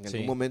sobrevivir. En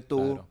algún momento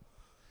claro.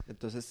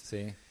 Entonces,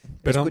 sí.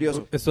 Pero es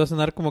curioso. Esto va a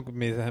sonar como que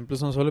mis ejemplos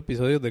son solo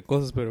episodios de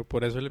cosas, pero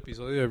por eso el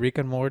episodio de Rick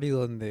and Morty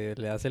donde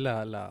le hace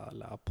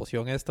la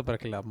poción esta para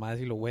que la madre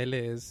si lo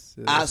huele es...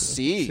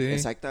 Sí,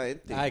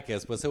 exactamente. Ay, que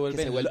después se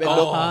vuelve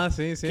loco.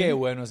 Sí. Qué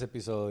bueno ese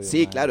episodio.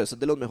 Sí, man. claro, eso es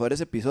de los mejores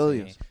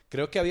episodios. Sí.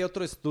 Creo que había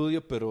otro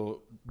estudio,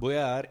 pero voy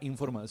a dar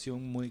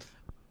información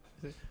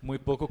muy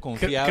poco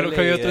confiable. Creo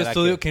que había otro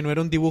estudio que no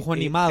era un dibujo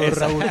animado,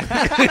 Raúl.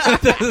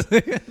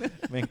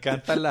 Me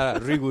encanta la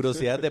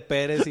rigurosidad de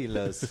Pérez y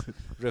las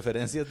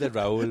referencias de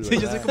Raúl, ¿verdad? Sí,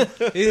 yo soy como...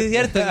 Es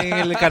cierto, en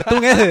el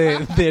cartoon ese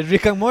de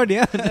Rick and Morty.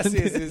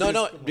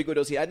 No,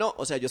 rigurosidad no.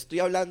 O sea, yo estoy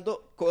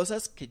hablando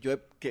cosas que yo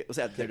o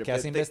sea, de repente... Que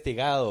has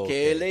investigado.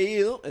 Que he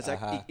leído,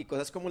 exacto, y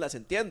cosas como las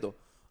entiendo.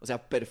 O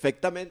sea,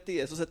 perfectamente, y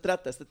de eso se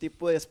trata, este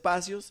tipo de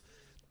espacios...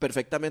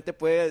 Perfectamente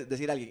puede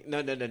decir alguien,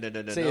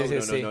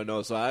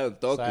 no, suave un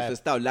toque, usted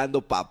está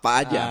hablando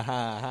papaya.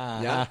 Ajá.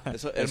 ¿Ya?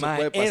 Eso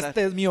puede pasar.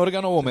 Este es mi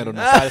órgano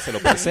vomeronasal, se lo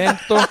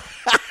presento.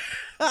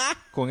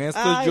 Con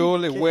esto yo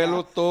le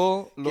huelo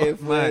todo. Qué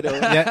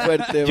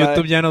fuerte,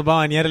 YouTube ya nos va a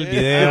banear el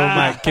video,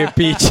 man. Qué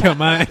picha,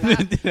 man.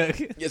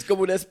 Y es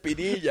como una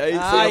espinilla.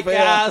 ¡Ay, qué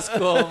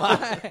asco, man!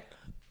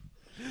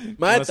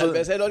 Man, tal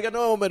vez el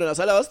órgano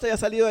vomeronasal a usted ya ha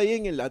salido ahí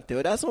en el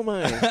antebrazo,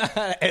 man.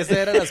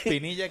 Esa era la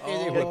espinilla que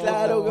llegó.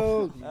 Claro,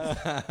 go.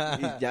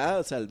 Y ya,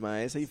 o sea, el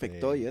mae se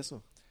infectó y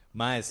eso.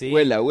 Mae, sí.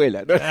 Huela.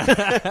 ¿No?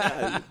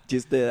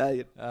 Chiste de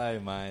Dyer. Ay,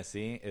 mae,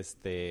 sí.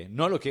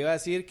 No, lo que iba a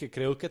decir, que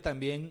creo que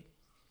también...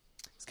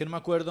 Es que no me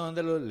acuerdo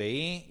dónde lo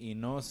leí y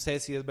no sé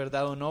si es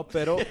verdad o no,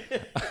 pero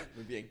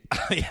Muy bien.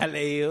 había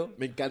leído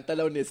Me encanta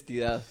la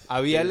honestidad.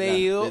 Había de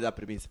leído- de la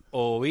premisa.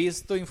 o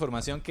visto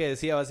información que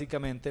decía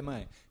básicamente,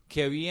 mae,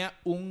 que había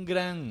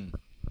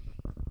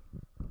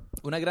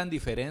una gran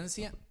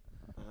diferencia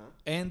Ajá.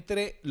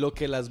 entre lo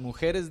que las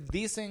mujeres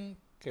dicen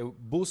que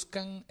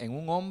buscan en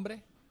un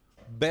hombre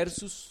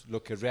versus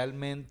lo que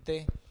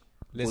realmente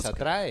les Buscan.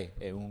 atrae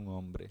en un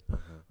hombre,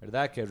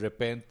 ¿verdad? Que de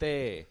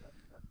repente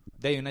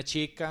de una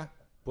chica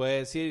puede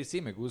decir,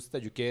 sí, me gusta,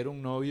 yo quiero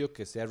un novio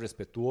que sea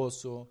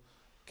respetuoso,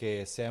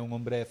 que sea un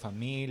hombre de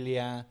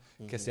familia,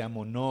 que sea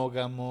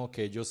monógamo,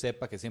 que yo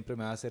sepa que siempre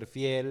me va a ser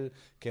fiel,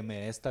 que me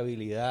dé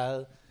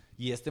estabilidad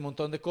y este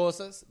montón de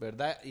cosas,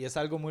 ¿verdad? Y es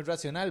algo muy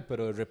racional,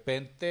 pero de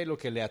repente lo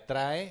que le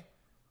atrae,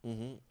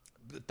 Ujú,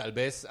 tal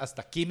vez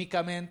hasta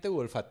químicamente o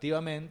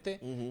olfativamente,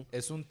 ujú.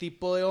 es un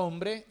tipo de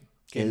hombre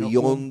que no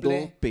Hediondo,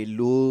 cumple.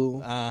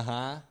 peludo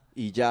Ajá.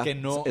 y ya. que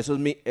no- Esa es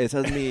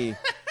mi...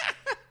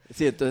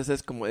 Sí, entonces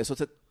es como, eso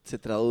se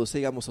traduce,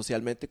 digamos,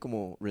 socialmente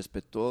como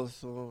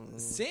respetuoso.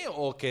 Sí,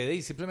 o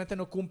que simplemente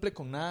no cumple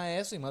con nada de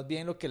eso y más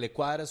bien lo que le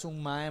cuadra es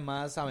un mae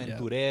más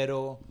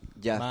aventurero,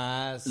 Ya.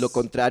 más... Lo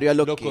contrario a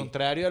lo que...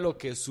 contrario a lo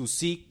que su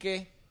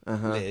psique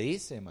Ajá. le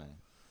dice, mae.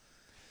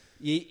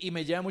 Y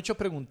me lleva mucho a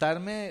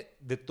preguntarme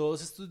de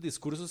todos estos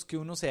discursos que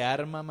uno se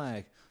arma,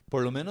 mae.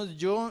 Por lo menos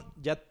yo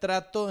ya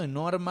trato de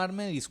no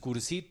armarme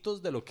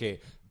discursitos de lo que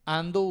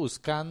ando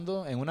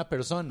buscando en una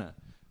persona.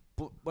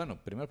 Bueno,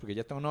 primero porque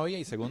ya tengo novia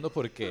y segundo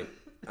porque...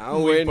 Ah,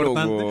 Muy bueno,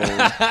 importante. güey.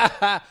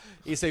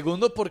 Y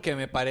segundo porque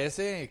me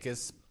parece que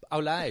es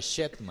hablada de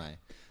shit, mae.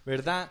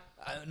 ¿Verdad?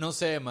 No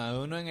sé, mae,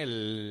 uno en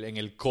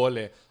el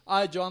cole.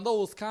 Ay, yo ando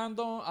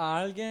buscando a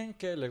alguien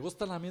que le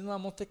gusta la misma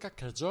música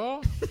que yo,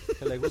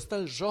 que le gusta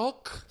el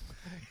rock,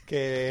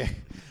 que...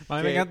 A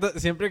mí me encanta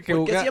siempre que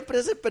 ¿Por qué Uga... siempre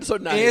ese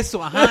personaje?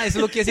 Eso, ajá, eso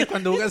es lo que hace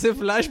cuando Uga hace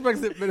flashbacks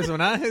de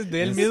personajes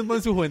de él mismo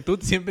en su juventud,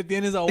 siempre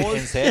tiene esa voz.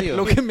 ¿En serio?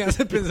 Lo que me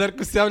hace pensar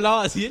que usted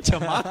hablaba así de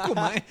chamaco,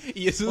 mae.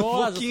 Y eso es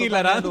Oh, fucking eso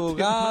hilarante.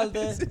 está mae,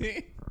 Ugalde.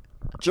 sí.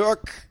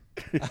 Chuck.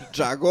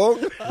 Dragón.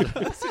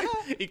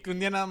 Y que un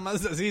día nada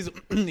más así hizo,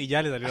 y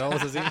ya le salió la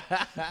voz así.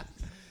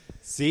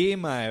 Sí,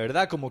 mae,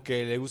 ¿verdad? Como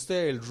que le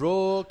guste el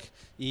rock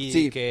y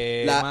Sí,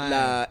 que...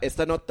 mae,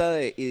 esta nota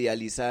de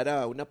idealizar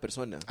a una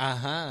persona.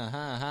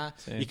 Ajá.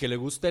 Sí. Y que le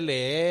guste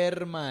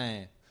leer,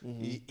 mae.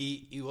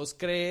 Y vos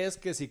crees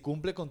que si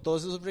cumple con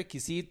todos esos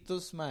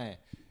requisitos, mae,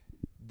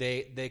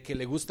 de que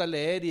le gusta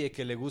leer y de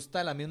que le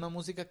gusta la misma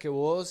música que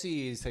vos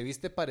y se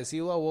viste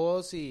parecido a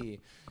vos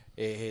y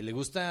le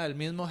gusta el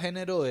mismo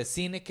género de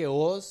cine que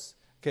vos,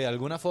 que de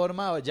alguna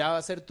forma ya va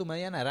a ser tu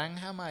media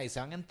naranja, mae, y se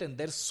van a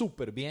entender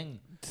súper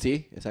bien.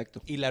 Sí,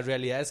 exacto. Y la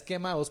realidad es que,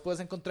 mae, vos puedes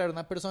encontrar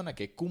una persona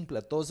que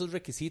cumpla todos esos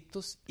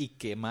requisitos y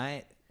que,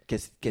 mae, Que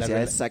La sea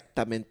rela-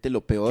 exactamente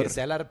lo peor. que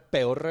sea la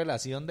peor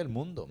relación del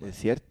mundo, mae. Es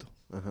cierto.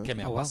 Ajá. Que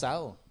me ha wow.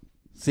 pasado.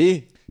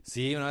 Sí.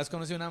 Sí, una vez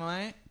conocí una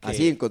mae que...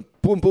 Así, con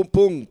pum, pum,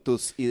 pum,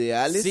 tus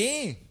ideales.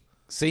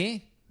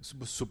 Sí.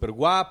 Súper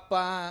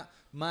guapa,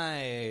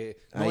 mae.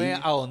 No voy a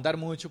Ahí. ahondar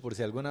mucho por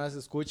si alguna vez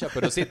escucha,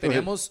 pero sí,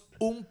 teníamos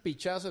un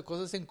pichazo de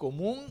cosas en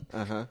común,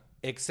 Ajá.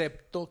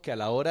 excepto que a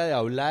la hora de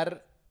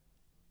hablar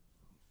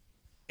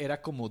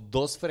era como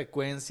dos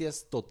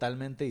frecuencias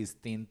totalmente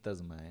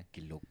distintas, mae.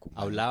 Qué loco.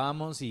 man.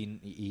 Hablábamos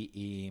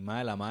y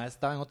mae, la mae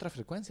estaba en otra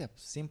frecuencia,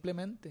 pues,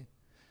 simplemente.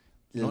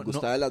 Les no-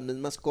 gustaban las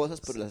mismas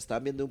cosas, pero las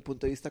estaban viendo de un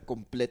punto de vista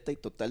completa y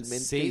totalmente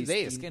Sí, distinto.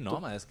 es que no,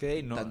 mae, es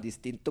que no. Tan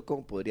distinto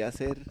como podría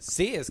ser.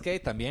 Sí, es que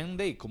también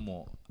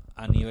como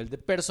a nivel de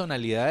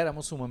personalidad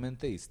éramos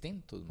sumamente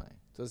distintos, mae.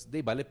 Entonces,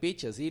 vale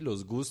picha, sí,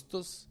 los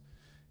gustos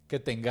que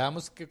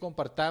tengamos, que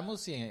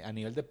compartamos y a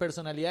nivel de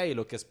personalidad y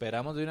lo que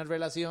esperamos de una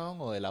relación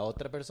o de la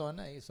otra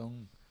persona y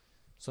son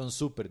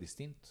súper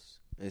distintos.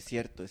 Es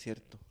cierto, es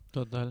cierto.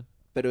 Total.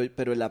 Pero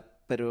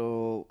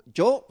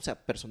yo, o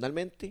sea,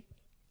 personalmente,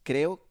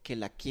 creo que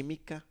la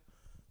química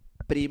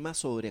prima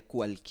sobre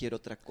cualquier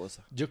otra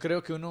cosa. Yo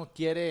creo que uno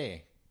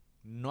quiere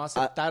no Ah,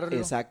 aceptarlo.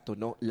 exacto,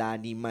 no. La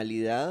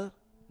animalidad,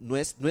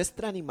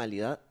 nuestra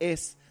animalidad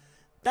es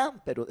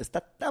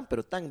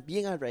pero tan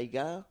bien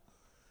arraigada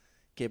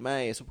que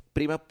mae, eso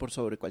prima por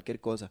sobre cualquier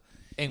cosa.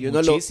 En Y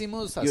uno lo-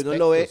 muchísimos Y uno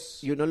lo ve,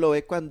 aspectos. y uno lo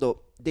ve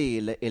cuando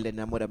el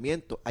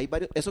enamoramiento. Hay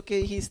varios, eso que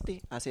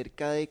dijiste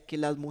acerca de que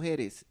las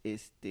mujeres,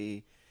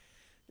 de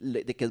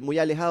que es muy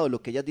alejado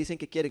lo que ellas dicen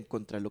que quieren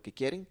contra lo que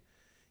quieren,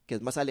 que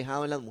es más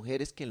alejado en las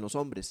mujeres que en los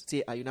hombres.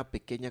 Sí, hay una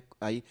pequeña,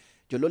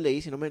 yo lo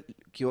leí, si no me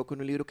equivoco,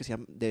 en un libro que se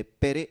llama, de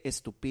Pere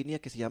Estupiñán,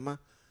 que se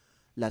llama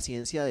La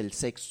ciencia del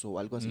sexo o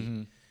algo así.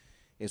 Ujú.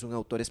 Es un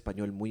autor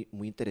español muy,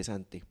 muy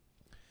interesante.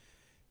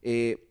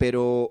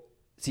 Pero,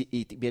 sí,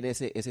 y viene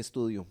ese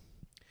estudio.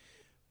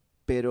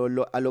 Pero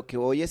a lo que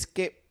voy es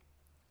que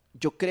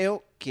yo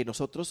creo que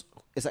nosotros,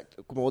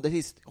 como vos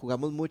decís,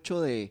 jugamos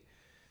mucho de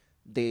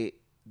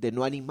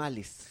no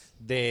animales,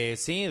 de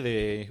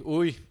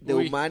de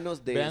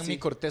humanos, de... Vean sí. mi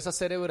corteza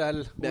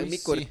cerebral. Vean Uy, mi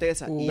sí.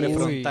 corteza. Uy.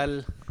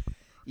 Prefrontal.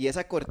 Y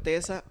esa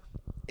corteza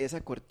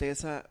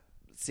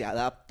se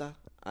adapta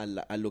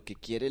a lo que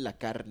quiere la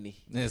carne.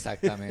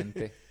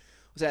 Exactamente.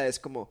 O sea, es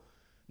como,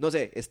 no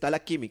sé, está la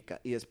química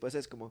y después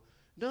es como,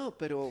 no,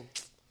 pero,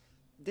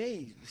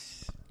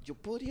 yo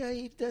podría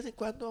ir de vez en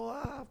cuando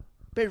a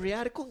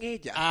perrear con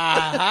ella.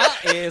 Ajá,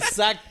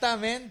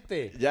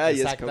 exactamente. Ya,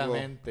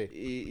 exactamente. Y,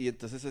 es como, y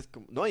entonces es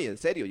como, no, y en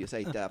serio, y, o sea,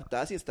 y te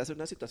adaptas y estás en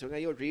una situación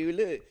ahí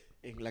horrible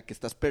en la que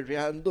estás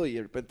perreando y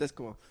de repente es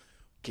como,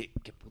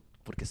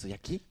 ¿por qué estoy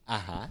aquí?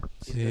 Ajá.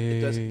 Sí.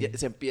 Entonces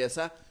se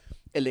empieza,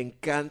 el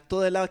encanto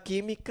de la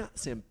química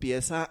se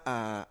empieza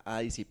a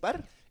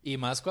disipar. Y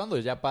más cuando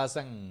ya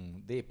pasa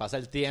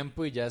el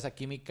tiempo y ya esa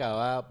química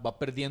va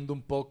perdiendo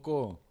un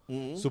poco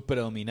su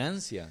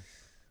predominancia.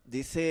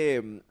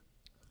 Dice,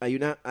 hay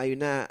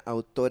una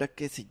autora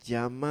que se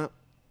llama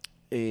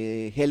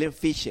Helen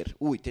Fisher.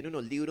 Uy, tiene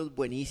unos libros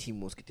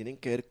buenísimos que tienen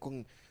que ver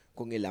con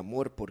el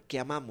amor. ¿Por qué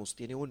amamos?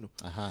 Tiene uno.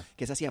 Ajá.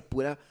 Que es así,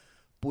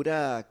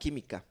 pura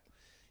química.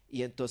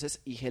 Y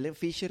entonces, Helen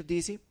Fisher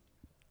dice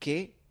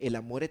que el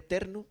amor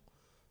eterno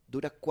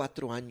dura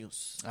 4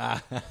 años.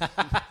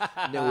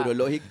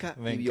 Neurológica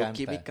Me y encanta.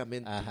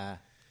 bioquímicamente.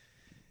 Ajá.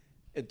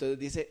 Entonces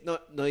dice,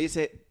 no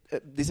dice,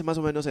 dice más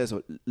o menos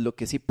eso. Lo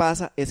que sí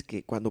pasa es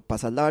que cuando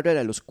pasas la barrera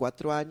de los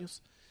 4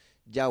 años,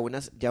 ya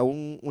una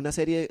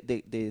serie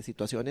de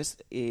situaciones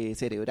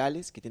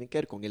cerebrales que tienen que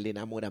ver con el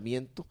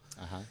enamoramiento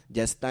Ajá.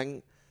 ya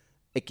están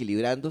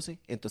equilibrándose,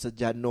 entonces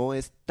ya no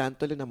es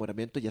tanto el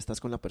enamoramiento, ya estás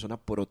con la persona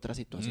por otra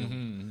situación.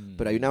 Ujú.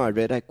 Pero hay una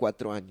barrera de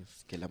 4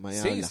 años que la mae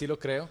Sí, habla. sí lo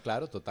creo,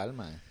 claro, total,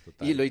 mae.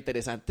 Total. Y lo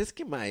interesante es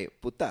que, mae,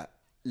 puta,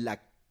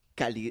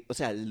 o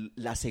sea,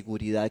 la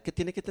seguridad que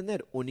tiene que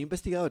tener un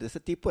investigador de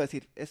este tipo, de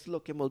decir, es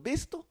lo que hemos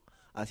visto,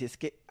 así es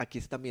que aquí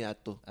está mi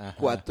dato, Ajá.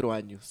 4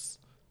 años.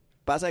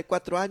 Pasa de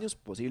 4 años,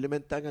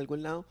 posiblemente en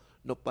algún lado,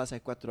 no pasa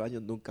de 4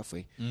 años, nunca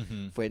fue.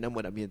 Ujú. Fue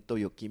enamoramiento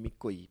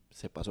bioquímico y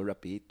se pasó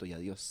rapidito y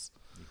adiós.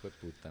 Hijo de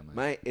puta, mae.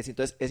 Mae,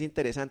 entonces es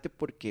interesante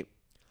porque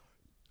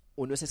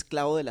uno es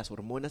esclavo de las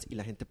hormonas y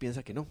la gente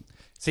piensa que no.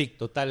 Sí,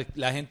 total.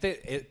 La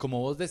gente,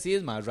 como vos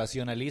decís, mae,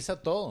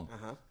 racionaliza todo.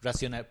 Ajá.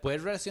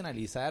 Puedes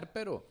racionalizar,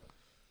 pero...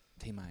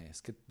 Sí, mae,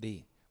 es que...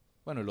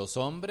 Bueno, los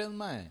hombres,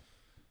 mae...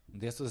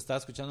 De estos estaba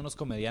escuchando unos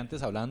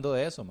comediantes hablando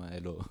de eso, mae,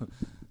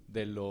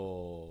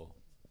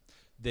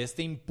 de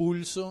este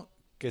impulso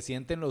que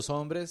sienten los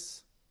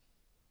hombres.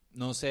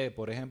 No sé,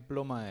 por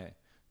ejemplo, mae,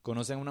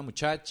 conocen a una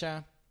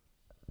muchacha,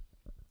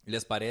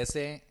 les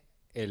parece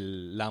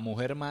la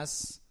mujer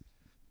más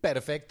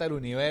perfecta del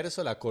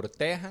universo, la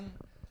cortejan.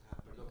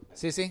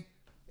 Sí, sí.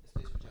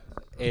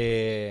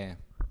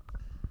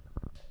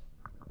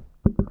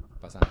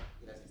 Pasa.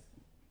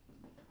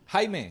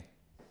 Jaime.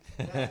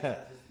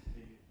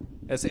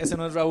 Ese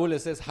no es Raúl,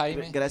 ese es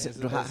Jaime. Gracias,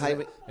 Ese es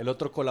Jaime. el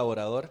otro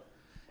colaborador.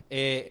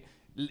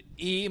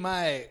 Y,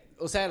 mae,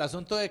 o sea, el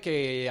asunto de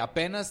que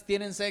apenas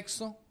tienen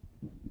sexo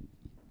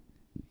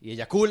y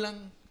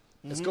eyaculan,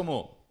 es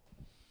como,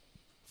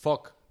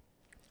 fuck.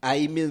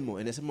 Ahí mismo,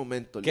 en ese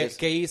momento.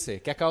 ¿Qué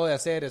hice? ¿Qué acabo de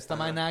hacer? Esta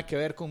mae nada que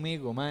ver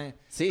conmigo, mae.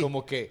 Sí.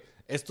 Como que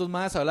estos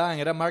maes hablaban,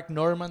 era Mark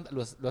Norman.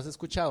 ¿Lo has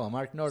escuchado,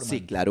 Mark Norman?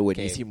 Sí, claro,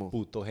 buenísimo. Qué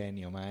puto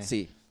genio, mae.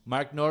 Sí.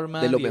 Mark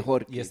Norman. De lo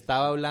mejor Y que-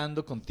 estaba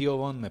hablando con Tío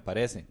Bond, me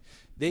parece.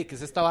 De que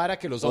es esta vara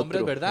que los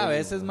hombres, Otro ¿verdad? A genio,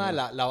 veces, mae,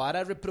 la vara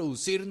de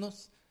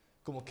reproducirnos,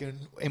 como que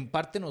en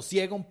parte nos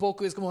ciega un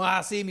poco y es como,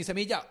 sí, mi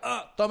semilla,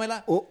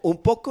 tómela.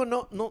 Un poco,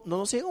 no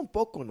nos ciega un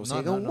poco, nos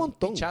ciega un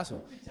montón.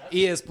 Pinchazo.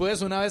 Y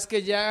después, una vez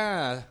que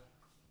ya,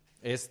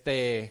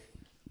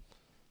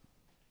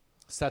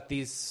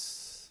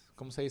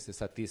 ¿cómo se dice?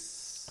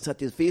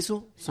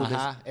 Satisfizo.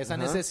 Ajá, esa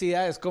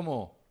necesidad es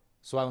como,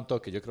 suave un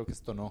toque, yo creo que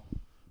esto no.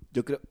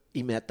 Yo creo,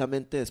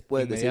 inmediatamente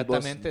después. decís vos,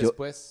 Inmediatamente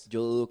después.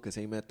 Yo dudo que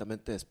sea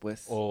inmediatamente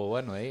después. O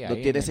bueno, ahí.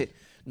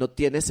 No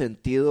tiene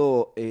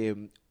sentido,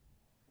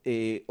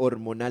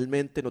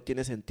 hormonalmente no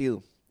tiene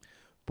sentido,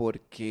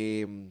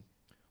 porque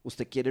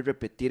usted quiere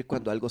repetir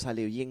cuando algo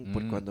sale bien,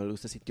 porque cuando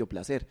usted sintió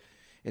placer.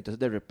 Entonces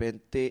de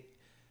repente,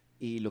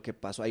 y lo que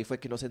pasó ahí fue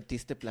que no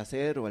sentiste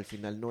placer o al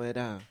final no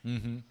era,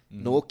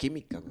 no hubo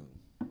química, güey.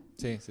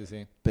 Sí, sí,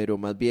 sí. Pero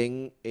más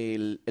bien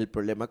el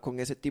problema con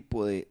ese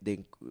tipo el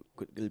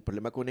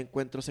problema con un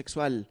encuentro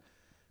sexual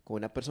con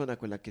una persona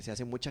con la que se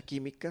hace mucha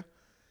química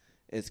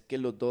es que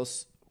los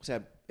dos, o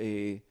sea,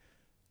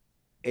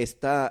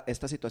 esta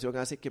situación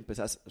hace que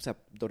empezás, o sea,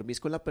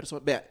 dormís con la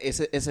persona, vea, es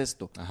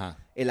esto. Ajá.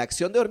 La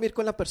acción de dormir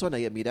con la persona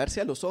y de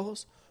mirarse a los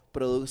ojos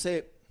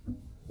produce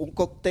un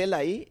cóctel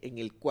ahí en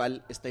el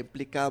cual está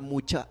implicada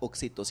mucha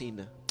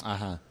oxitocina.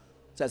 Ajá.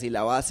 O sea, si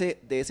la base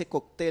de ese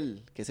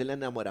cóctel, que es el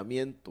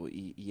enamoramiento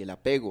y el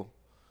apego,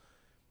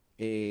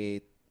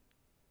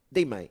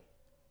 dime,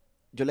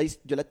 yo la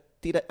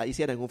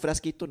hiciera en un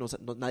frasquito,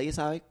 nadie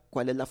sabe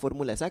cuál es la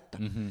fórmula exacta.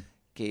 Ujú.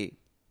 Que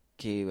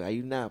hay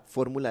una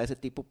fórmula de ese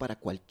tipo para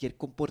cualquier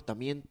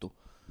comportamiento.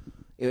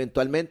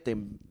 Eventualmente,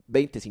 en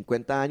 20,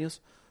 50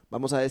 años,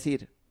 vamos a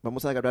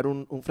agarrar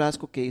un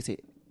frasco que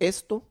dice,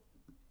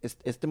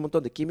 este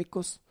montón de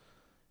químicos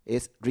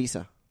es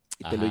risa.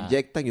 Y te lo Ajá.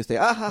 inyectan y usted,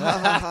 ¡ah, ja, ja,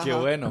 ja, ja, Qué ja!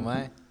 bueno,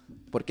 mae.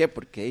 ¿Por qué?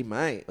 Porque,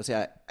 mae, o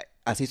sea,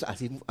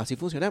 así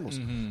funcionamos.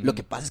 Ujú. Lo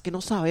que pasa es que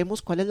no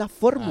sabemos cuál es la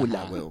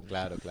fórmula, Ajá, weón.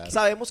 claro.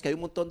 Sabemos que hay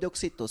un montón de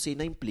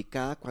oxitocina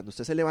implicada cuando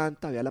usted se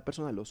levanta, ve a la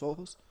persona a los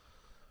ojos,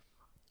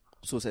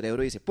 su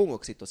cerebro dice, pum,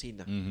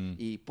 oxitocina. Ujú.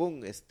 Y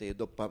pum,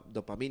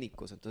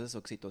 dopamínicos. Entonces,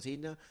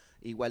 oxitocina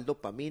igual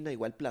dopamina,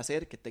 igual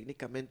placer, que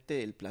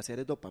técnicamente el placer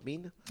es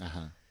dopamina.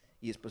 Ajá.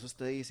 Y después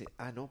usted dice,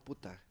 no,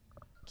 puta,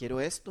 quiero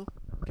esto,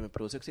 que me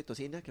produce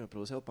oxitocina, que me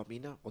produce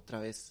dopamina, otra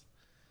vez.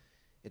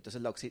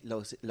 Entonces,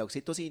 la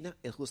oxitocina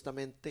es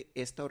justamente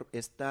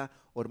esta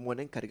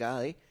hormona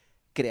encargada de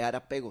crear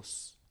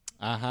apegos.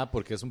 Ajá,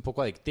 porque es un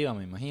poco adictiva,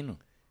 me imagino.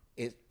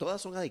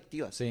 Todas son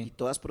adictivas. Sí. Y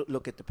todas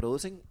lo que te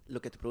produce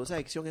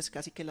adicción es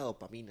casi que la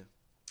dopamina.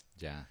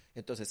 Ya.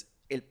 Entonces,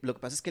 lo que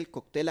pasa es que el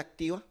cóctel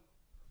activa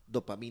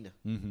dopamina.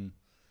 Ujú.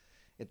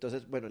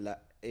 Entonces, bueno,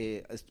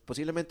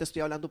 posiblemente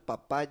estoy hablando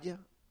papaya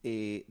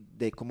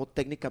de cómo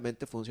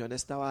técnicamente funciona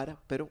esta vara,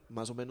 pero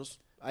más o menos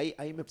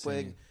ahí me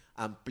pueden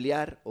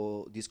ampliar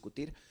o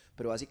discutir,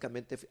 pero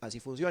básicamente así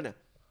funciona.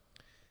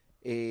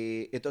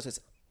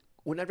 Entonces,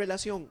 una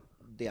relación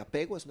de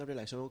apego es una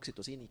relación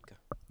oxitocínica.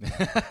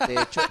 De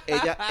hecho,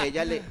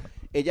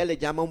 ella le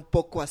llama un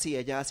poco así,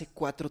 ella hace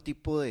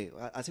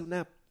hace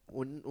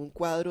un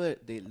cuadro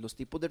de los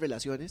tipos de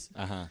relaciones.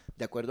 Ajá.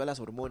 De acuerdo a las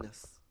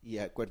hormonas y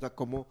de acuerdo a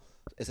cómo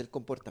es el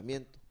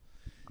comportamiento.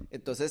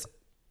 Entonces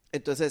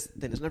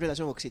tenés una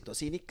relación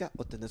oxitocínica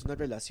o tenés una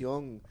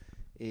relación,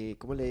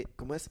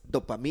 ¿cómo es?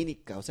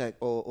 Dopamínica, o sea,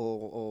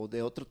 o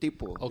de otro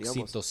tipo. Digamos.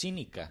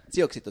 Oxitocínica.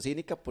 Sí,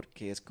 oxitocínica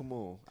porque es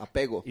como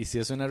apego. Y si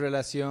es una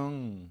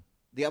relación...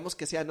 Digamos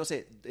que sea, no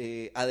sé,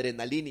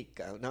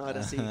 adrenalínica, una vara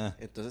así. Ajá.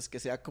 Entonces que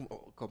sea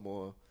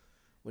como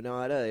una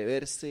vara de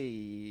verse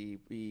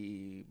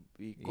y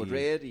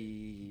correr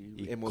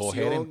y emoción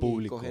coger en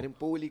público. y coger en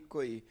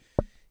público y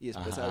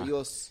después Ajá.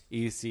 adiós.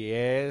 Y si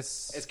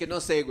es... Es que no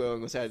sé,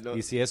 weón, o sea, no.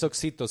 Y si es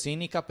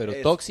oxitocínica, pero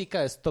Es-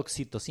 tóxica, es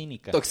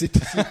toxitocínica.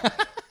 Toxitocina.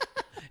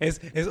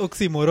 Es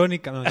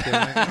oximorónica. No,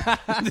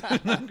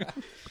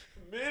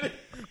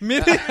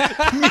 mire.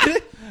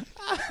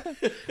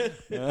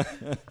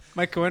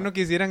 Mae, qué bueno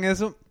que hicieran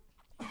eso.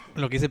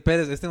 Lo que dice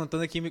Pérez, este montón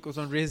de químicos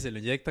son ríes, se lo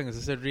inyectan,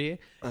 eso se ríe.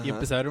 Ajá. Y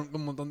empezaron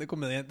un montón de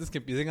comediantes que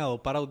empiecen a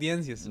dopar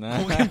audiencias. Nah.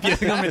 Como que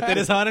empiecen a meter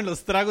esa vara en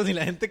los tragos y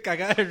la gente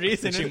cagada de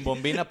risa. ¿no?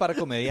 Chimbombina para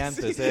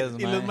comediantes Sí, es,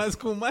 y mae. los más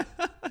como, "Ma,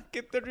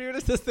 qué terrible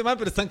está este man",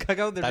 pero están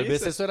cagados de Tal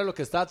risa. vez eso era lo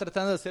que estaba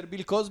tratando de hacer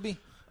Bill Cosby.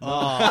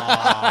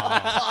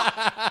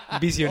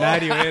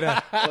 Visionario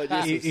era.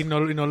 Oye, Y no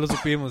lo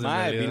supimos en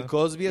Mae, realidad. Bill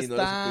Cosby Y no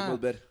lo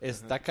supimos ver.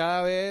 está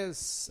cada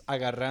vez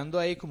agarrando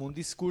ahí como un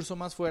discurso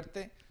más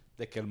fuerte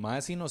de que el mae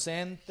es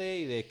inocente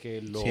y de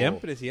que lo...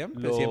 Siempre, ese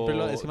mae de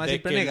siempre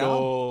que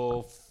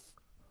negado.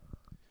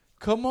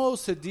 ¿Cómo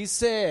se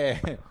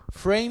dice?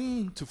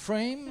 Frame to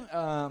frame.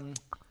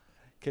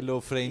 Que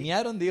lo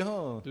framearon,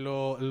 dijo.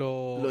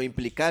 Lo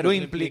implicaron.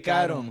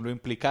 Lo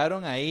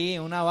implicaron ahí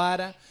en una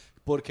vara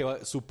porque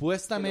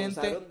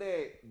supuestamente... Que lo usaron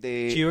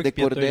de Chivo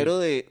cordero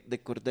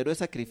de cordero de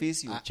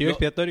sacrificio. Ah, Chivo lo-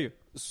 expiatorio.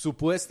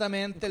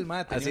 Supuestamente el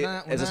mae tenía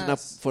Así, esa es una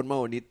forma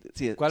bonita.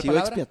 Sí, ¿Cuál chivo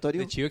palabra?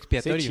 expiatorio. De chivo Sí,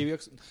 expiatorio.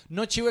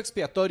 no chivo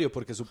expiatorio,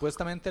 porque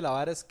supuestamente la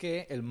vara es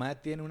que el mae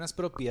tiene unas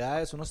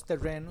propiedades, unos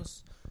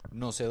terrenos,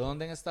 no sé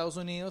dónde en Estados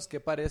Unidos, que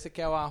parece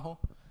que abajo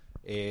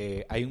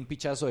hay un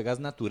pichazo de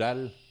gas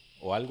natural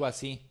o algo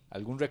así,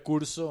 algún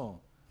recurso.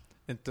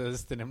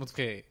 Entonces tenemos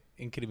que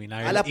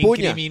incriminarlo. A la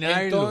puña.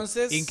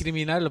 Entonces-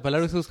 Incriminarlo. La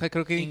palabra que se busca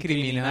creo que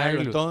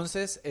incriminarlo.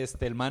 Entonces,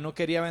 el mae no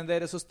quería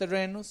vender esos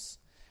terrenos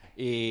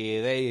y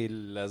de ahí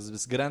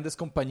las grandes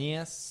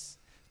compañías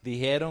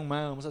dijeron,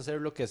 mae, vamos a hacer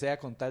lo que sea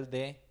con tal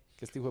de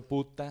que este hijo de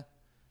puta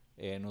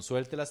nos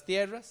suelte las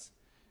tierras.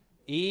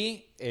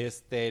 Y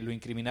lo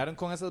incriminaron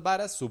con esas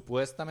varas,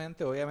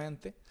 supuestamente,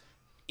 obviamente.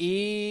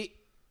 Y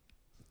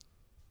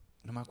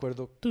no me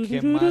acuerdo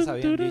qué más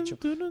habían dicho.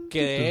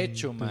 Que de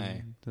hecho,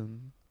 mae,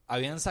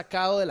 habían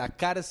sacado de la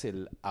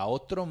cárcel a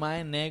otro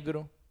mae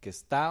negro que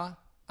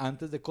estaba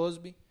antes de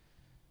Cosby.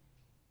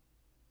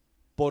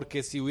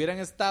 Porque si hubieran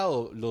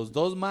estado los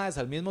dos maes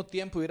al mismo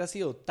tiempo, hubiera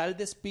sido tal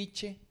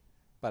despiche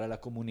para la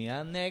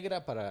comunidad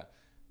negra,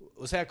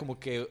 o sea, como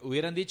que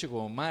hubieran dicho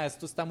como, mae,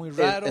 esto está muy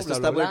raro, Esto bla,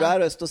 está bla, muy bla.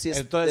 raro, esto sí es...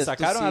 Entonces esto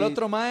sacaron sí al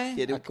otro mae,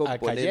 tiene un a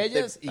componente-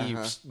 Callellas, y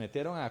ajá.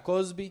 metieron a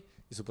Cosby,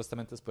 y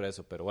supuestamente es por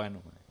eso, pero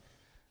bueno, mae.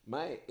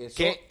 Mae,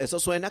 ¿Qué? eso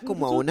suena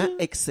como a una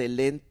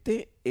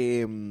excelente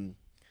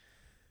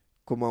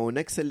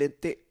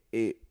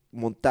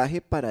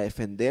montaje para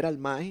defender al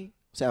mae,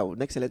 o sea,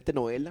 una excelente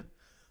novela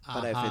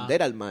para Ajá.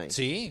 defender al mae.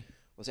 Sí,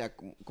 O sea,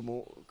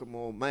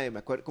 como mae, me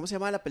acuerdo, ¿cómo se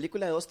llamaba la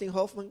película de Dustin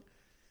Hoffman?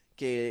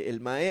 Que el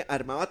mae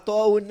armaba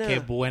toda una Qué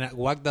buena.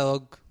 Wag the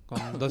Dog. Con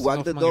Dustin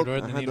Wag the Hoffman y Dog,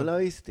 Robert De ajá, Niro. ¿no la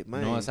viste,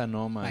 mae? no, esa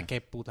no, Ay, mae. qué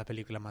puta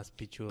película más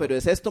pichuda. Pero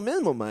es esto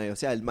mismo, mae, o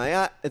sea,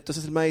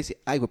 entonces el mae dice,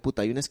 ay, güey,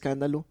 puta, hay un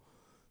escándalo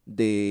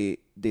de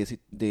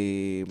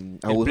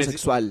abuso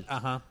sexual.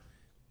 Ajá.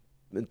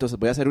 Entonces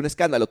voy a hacer un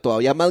escándalo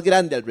todavía más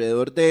grande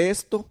alrededor de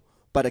esto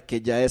para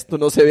que ya esto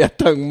no se vea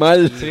tan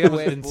mal. Sí, digamos,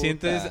 Hue en puta.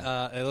 síntesis,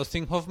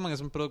 Dustin Hoffman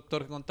es un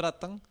productor que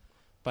contratan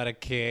para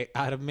que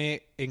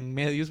arme en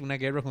medios una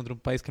guerra contra un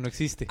país que no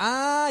existe.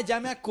 Ah,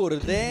 ya me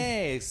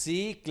acordé.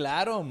 Sí,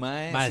 claro,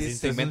 mae. Mae, Sí, sí,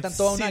 se es inventan un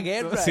toda una cinto.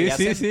 guerra Sí, y sí,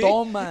 hacen sí.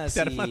 tomas.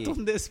 Se arma y... todo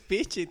un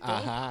despiche y todo.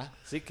 Ajá.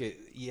 Sí,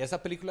 que... ¿Y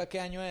esa película qué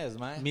año es,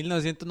 mae?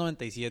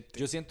 1997.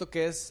 Yo siento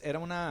que era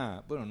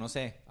una... Bueno, no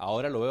sé.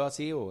 Ahora lo veo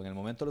así o en el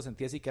momento lo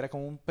sentí así, que era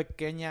como una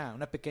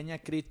pequeña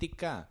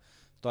crítica.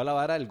 Toda la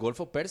vara del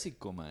Golfo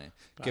Pérsico, mae.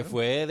 Claro. Que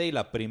fue de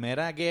la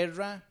primera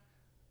guerra,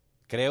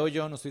 creo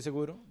yo, no estoy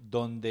seguro,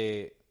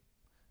 donde...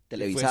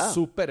 Televisada. Fue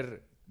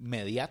súper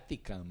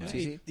mediática, mae.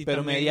 Sí, sí. Y Pero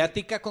también-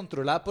 mediática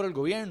controlada por el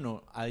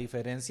gobierno, a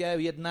diferencia de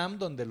Vietnam,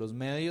 donde los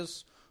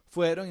medios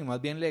fueron y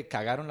más bien le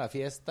cagaron la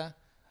fiesta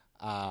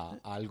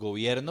al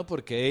gobierno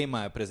porque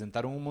mae,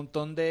 presentaron un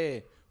montón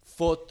de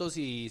fotos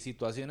y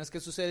situaciones que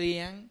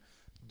sucedían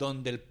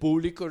donde el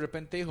público de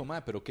repente dijo,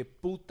 mae, pero qué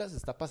putas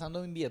está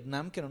pasando en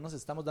Vietnam que no nos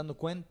estamos dando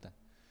cuenta.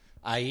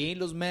 Ahí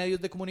los medios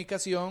de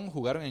comunicación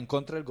jugaron en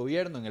contra del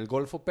gobierno. En el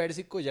Golfo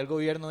Pérsico ya el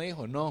gobierno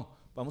dijo, no,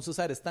 vamos a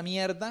usar esta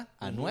mierda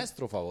a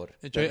nuestro favor.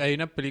 De hecho, hay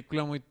una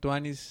película muy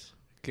tuanis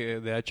que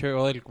de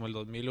HBO como el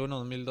 2001,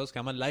 2002 que se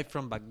llama Live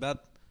from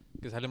Baghdad,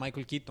 que sale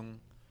Michael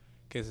Keaton,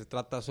 que se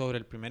trata sobre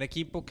el primer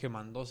equipo que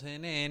mandó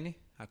CNN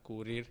a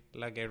cubrir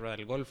la guerra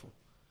del Golfo.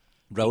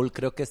 Raúl,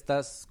 creo que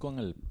estás con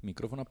el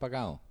micrófono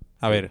apagado.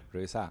 A ver,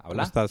 Revisa, ¿cómo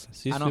 ¿habla? estás?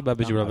 Sí, Ah, sí, no,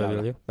 baby, no, baby,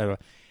 habla. baby.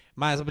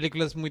 Ma, esa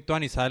película es muy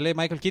tuanis. Sale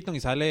Michael Keaton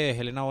y sale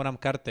Helena Bonham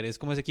Carter. Es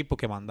como ese equipo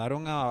que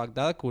mandaron a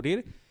Bagdad a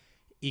cubrir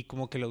y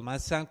como que los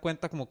más se dan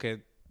cuenta como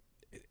que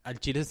al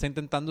Chile se está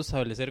intentando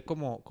establecer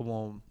como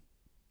como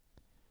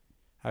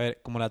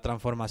la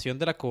transformación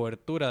de la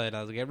cobertura de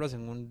las guerras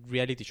en un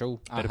reality show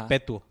Ajá.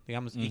 perpetuo,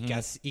 digamos, Ujú.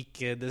 y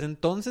que desde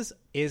entonces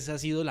esa ha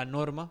sido la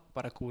norma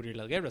para cubrir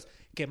las guerras.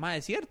 Que más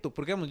es cierto,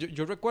 porque digamos,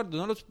 yo recuerdo,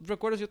 uno de los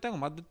recuerdos que yo tengo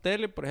más de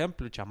tele, por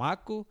ejemplo, el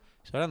chamaco,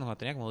 cuando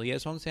tenía como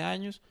 10, 11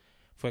 años,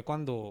 fue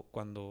cuando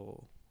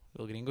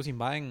los gringos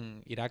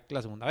invaden Irak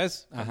la segunda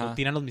vez, cuando Ajá.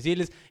 tiran los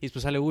misiles y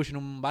después sale Bush en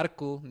un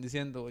barco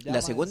diciendo... "Ya, La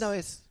más". segunda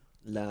vez,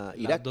 La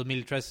Irak.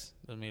 2003,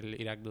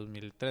 Irak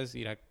 2003,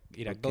 Irak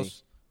Ok.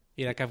 2,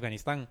 Irak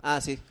Afganistán.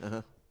 Ah, sí,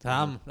 ajá.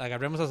 Saddam,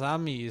 agarremos a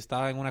Saddam y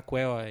estaba en una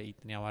cueva y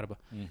tenía barba.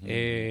 Ujú.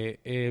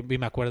 Y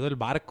me acuerdo del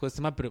barco,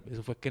 pero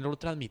eso fue que no lo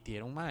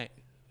transmitieron, mae.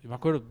 Yo me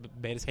acuerdo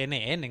ver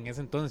CNN en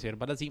ese entonces, ver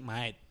para así,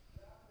 mae,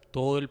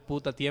 todo el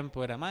puta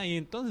tiempo era, mae, y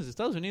entonces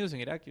Estados Unidos en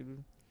Irak.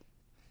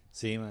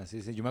 Sí, ma,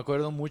 sí. Yo me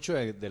acuerdo mucho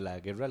de la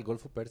guerra del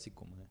Golfo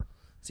Pérsico, ma.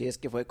 Sí, es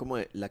que fue como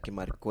la que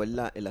marcó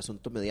el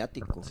asunto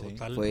mediático. Sí.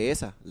 Total. Fue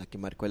esa la que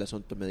marcó el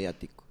asunto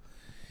mediático.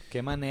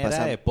 Qué manera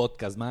Pasam- de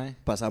podcast, mae.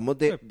 Pasamos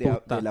puta.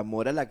 del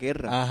amor a la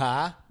guerra.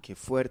 Ajá. Qué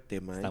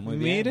fuerte, man. Está muy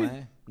Mire. bien,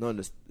 mae. No,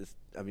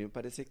 a mí me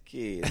parece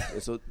que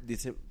eso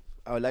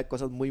habla de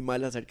cosas muy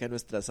malas acerca de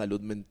nuestra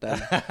salud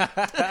mental.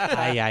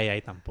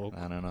 Ay, tampoco.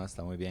 No,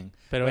 está muy bien.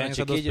 Pero Bueno, vean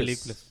esas dos chiquillos,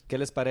 películas. ¿qué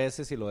les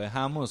parece si lo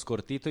dejamos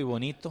cortito y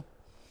bonito?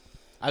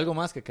 ¿Algo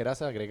más que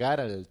quieras agregar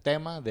al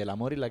tema del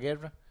amor y la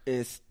guerra?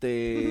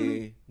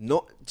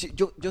 No, sí,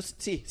 yo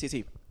sí,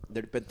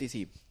 de repente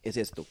sí, es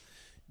esto.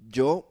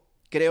 Yo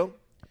creo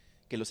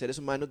que los seres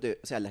humanos,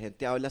 o sea, la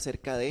gente habla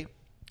acerca de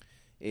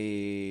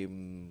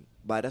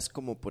varas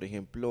como, por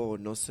ejemplo,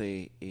 no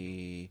sé,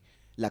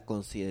 la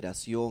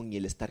consideración y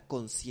el estar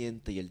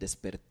consciente y el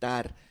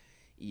despertar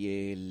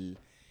y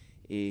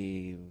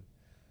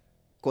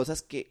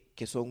cosas que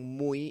son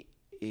muy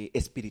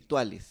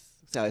espirituales.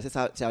 O sea, a veces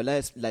se habla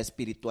de la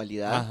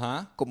espiritualidad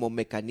Ajá. como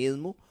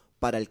mecanismo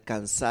para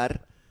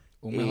alcanzar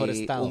Un mejor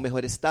estado. un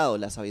mejor estado,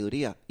 la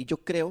sabiduría. Y yo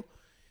creo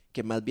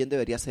que más bien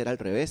debería ser al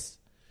revés.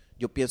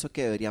 Yo pienso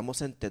que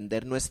deberíamos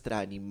entender nuestra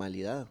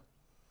animalidad.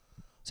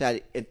 O sea,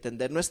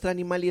 entender nuestra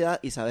animalidad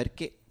y saber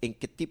en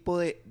qué tipo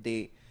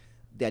de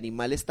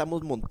animal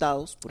estamos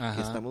montados, porque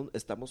Ajá.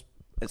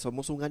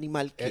 somos un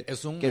animal que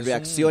Es un-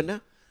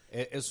 reacciona.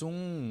 Es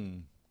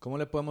un... ¿Cómo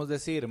le podemos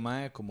decir,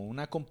 mae? Como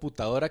una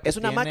computadora que Es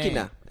una tiene-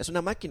 máquina, es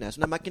una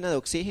máquina de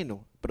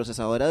oxígeno,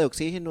 procesadora de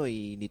oxígeno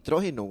y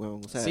nitrógeno, weón.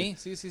 O sea, Sí.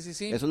 eso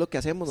es lo que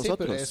hacemos Sí,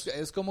 nosotros. pero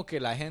es como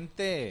que la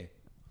gente,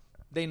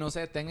 no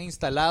sé, tenga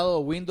instalado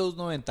Windows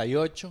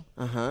 98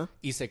 Ajá.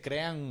 y se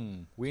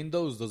crean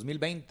Windows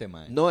 2020,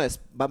 mae. No,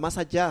 va más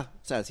allá.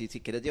 O sea, si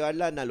quieres llevar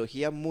la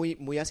analogía muy,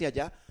 muy hacia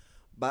allá,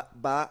 va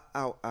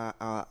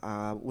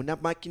a una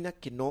máquina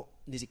que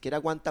ni siquiera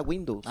aguanta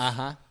Windows.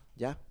 Ajá.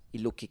 ¿Ya? Y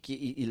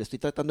le estoy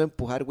tratando de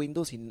empujar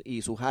Windows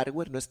y su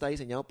hardware no está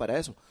diseñado para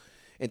eso.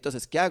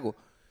 Entonces, ¿qué hago?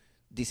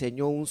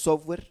 Diseño un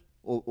software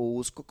o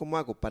busco cómo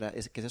hago para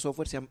que ese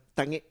software sea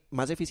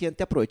más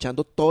eficiente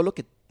aprovechando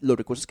los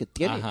recursos que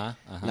tiene Ajá.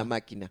 la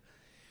máquina.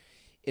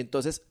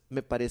 Entonces,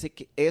 me parece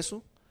que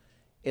eso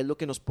es lo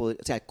que o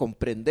sea,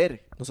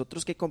 comprender,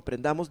 nosotros que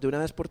comprendamos de una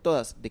vez por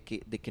todas de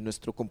que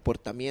nuestro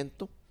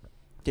comportamiento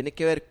tiene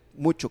que ver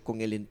mucho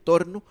con el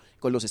entorno,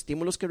 con los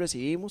estímulos que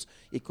recibimos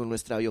y con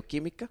nuestra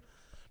bioquímica,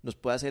 nos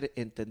puede hacer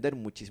entender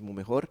muchísimo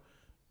mejor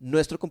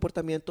nuestro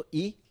comportamiento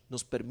y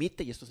nos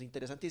permite, y esto es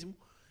interesantísimo,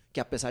 que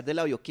a pesar de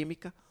la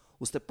bioquímica,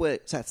 usted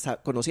puede, o sea,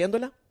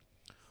 conociéndola,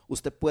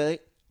 usted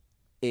puede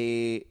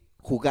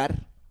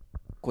jugar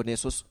con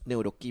esos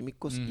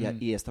neuroquímicos Ujú.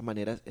 y de esta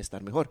manera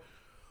estar mejor.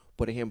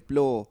 Por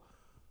ejemplo,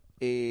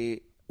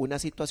 una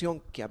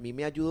situación que a mí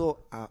me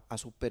ayudó a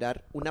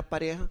superar una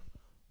pareja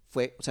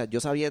fue, o sea, yo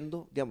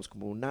sabiendo, digamos,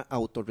 como una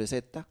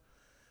autorreceta,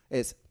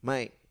 es,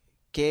 mae,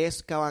 ¿qué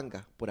es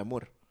cabanga por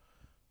amor?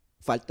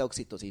 Falta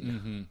oxitocina.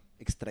 Ujú,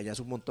 Extrañas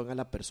un montón a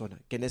la persona.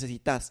 ¿Qué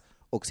necesitas?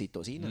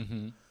 Oxitocina.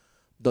 ujú.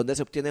 ¿Dónde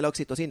se obtiene la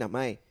oxitocina,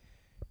 mae?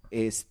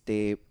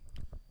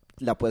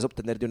 La puedes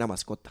obtener de una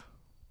mascota.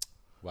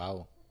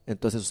 Wow.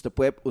 Entonces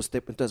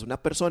entonces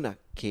una persona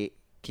que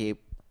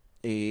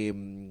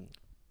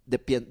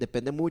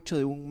depende mucho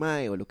de un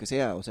mae o lo que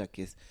sea, o sea,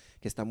 que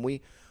está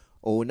muy,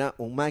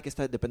 un mae que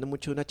depende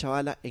mucho de una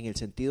chavala en el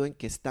sentido en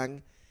que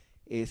están,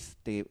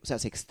 o sea,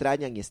 se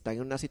extrañan y están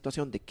en una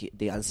situación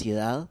de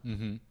ansiedad,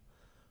 Ujú.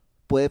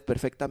 puede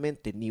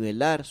perfectamente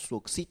nivelar su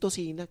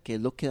oxitocina, que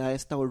es lo que da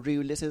esta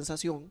horrible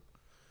sensación,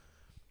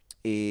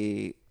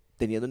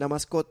 teniendo una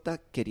mascota,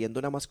 queriendo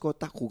una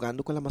mascota,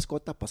 jugando con la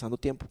mascota, pasando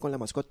tiempo con la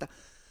mascota,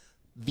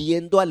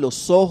 viendo a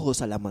los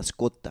ojos a la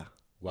mascota.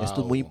 Wow.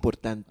 Esto es muy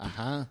importante.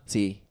 Ajá.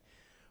 Sí,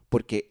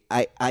 porque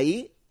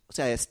ahí, o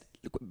sea,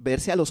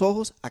 verse a los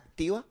ojos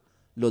activa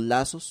los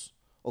lazos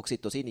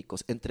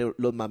oxitocínicos entre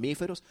los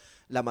mamíferos.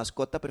 La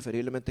mascota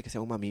preferiblemente que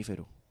sea un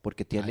mamífero,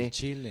 porque tiene... Al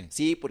chile.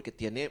 Sí, porque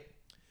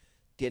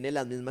tiene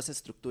las mismas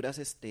estructuras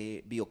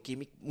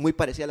bioquímicas, muy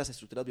parecidas a las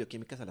estructuras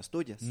bioquímicas a las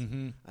tuyas,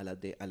 Ujú. a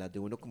las de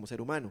uno como ser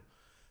humano.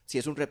 Si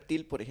es un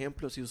reptil, por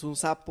ejemplo, si es un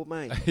sapo,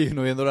 mae, Y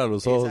uno viéndolo a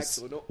los ojos.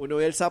 exacto, uno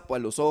ve el sapo a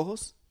los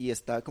ojos y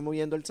está como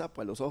viendo el sapo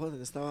a los ojos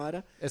en esta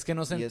vara, Es que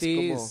no Y es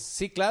sentís... como-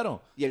 Sí,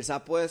 claro. y el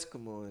sapo es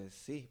como,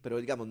 sí, pero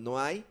digamos, no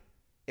hay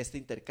este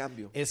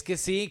intercambio. Es que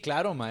sí,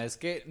 claro, ma. Es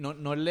que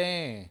no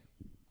le...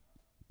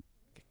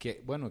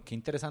 Bueno, qué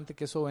interesante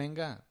que eso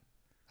venga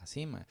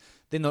así, ma.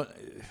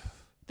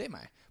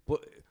 Ma.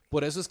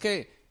 Por eso es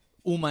que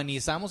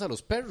humanizamos a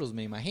los perros,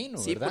 me imagino,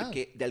 Sí, ¿verdad?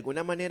 porque de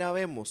alguna manera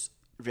vemos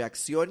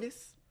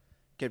reacciones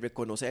que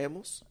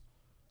reconocemos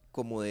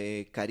como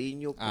de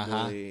cariño, como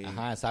Ajá, de,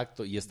 ajá,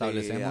 exacto. Y de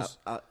establecemos...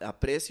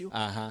 aprecio.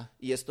 Ajá.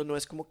 Y esto no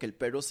es como que el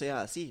perro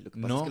sea así. Lo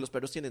que pasa No. es que los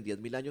perros tienen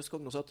 10.000 años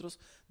con nosotros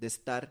de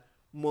estar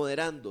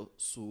moderando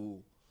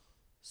su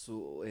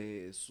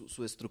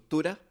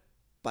estructura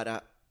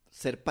para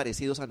ser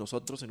parecidos a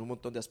nosotros en un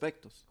montón de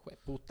aspectos,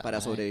 Jueputa, para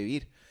mae.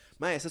 sobrevivir.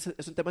 Mae,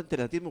 es un tema de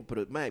interactivismo,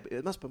 pero mae,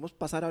 es más, podemos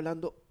pasar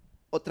hablando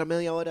otra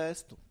media hora de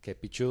esto. Qué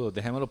pichudo.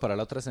 Dejémoslo para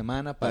la otra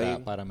semana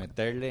bien. para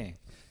meterle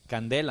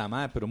candela,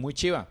 madre. Pero muy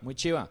chiva, muy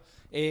chiva.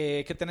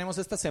 ¿Qué tenemos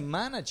esta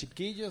semana,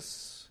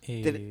 chiquillos?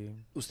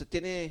 ¿Usted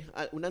tiene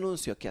un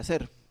anuncio que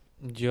hacer?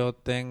 Yo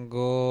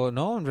tengo...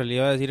 No, en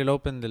realidad iba a decir el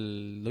Open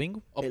del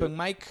domingo. Open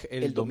mic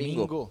el el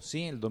domingo. domingo.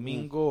 Sí, el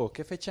domingo.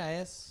 ¿Qué fecha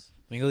es?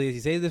 Domingo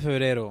 16 de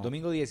febrero.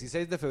 Domingo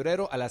 16 de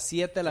febrero a las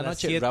 7 de la A las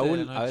noche. 7 de Raúl,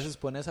 la noche. a veces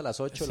pones a las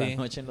 8 de la Sí,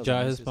 noche en los yo a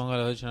veces anuncios. pongo a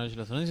las 8 de la noche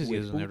los anuncios y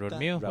es un Hueputa, error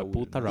mío. Raúl.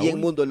 Puta, Y Raúl. Y en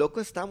Mundo Loco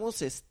estamos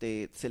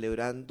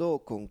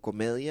celebrando con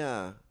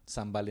comedia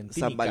San Valentín.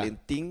 San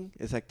Valentín,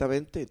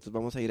 exactamente. Entonces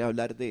vamos a ir a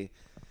hablar de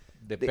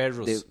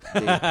perros.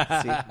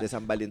 sí, de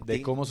San Valentín.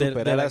 De cómo De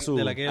superar la- a su...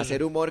 de la que-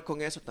 Hacer humor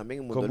con eso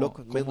también en Mundo ¿Cómo-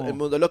 Loco. cómo? En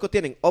Mundo Loco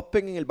tienen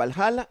Open en el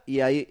Valhalla y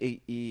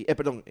hay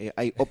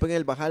hay Open en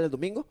el Valhalla el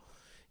domingo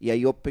y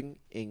hay Open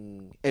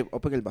en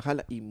el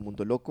Valhalla y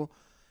Mundo Loco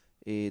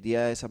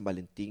día de San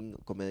Valentín,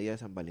 comedia de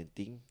San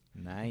Valentín.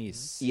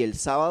 Nice. Y el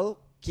sábado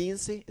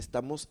 15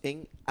 estamos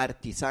en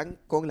Artisán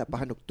con La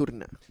Paja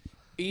Nocturna.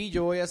 Y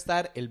yo voy a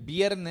estar el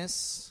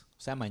viernes,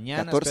 o sea,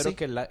 mañana. 14.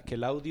 Espero que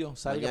el audio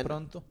salga Mañana.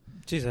 pronto.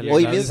 Sí,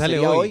 Hoy mismo sale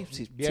sería hoy. hoy.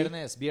 Sí, sí.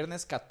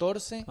 Viernes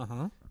 14.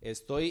 Ajá.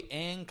 Estoy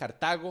en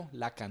Cartago,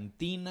 La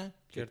Cantina,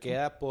 que Cierto.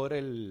 queda por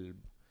el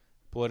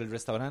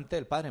restaurante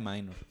del Padre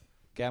Minor.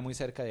 Queda muy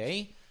cerca de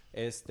ahí.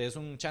 Es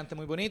un chante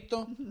muy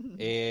bonito.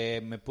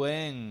 Me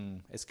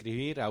pueden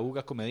escribir a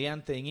Uga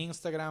Comediante en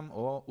Instagram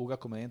o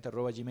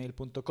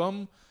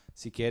ugacomediante@gmail.com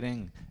si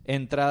quieren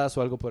entradas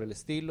o algo por el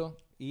estilo.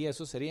 Y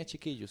eso sería,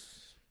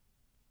 chiquillos.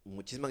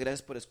 Muchísimas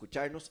gracias por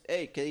escucharnos.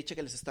 Hey, qué dicha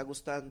que les está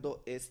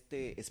gustando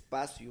este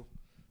espacio.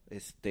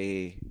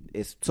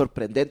 Es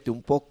sorprendente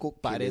un poco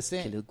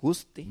Parece- que les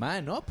guste.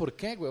 Mae, ¿no? ¿Por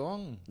qué,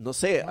 huevón? No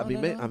sé, No, a mí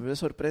no, me no. a mí me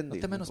sorprende. No te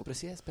un poco.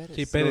 menosprecies, Pérez.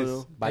 Sí, Pérez. No,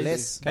 no.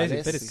 Valés, Cállese,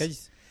 Valés. Pérez,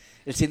 cállese.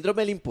 El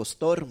síndrome del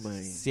impostor,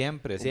 mae.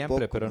 Siempre, Un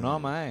siempre, poco, pero no,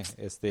 mae.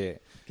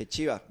 mae. Qué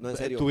chiva, no en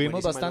serio.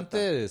 Tuvimos buenísima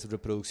bastantes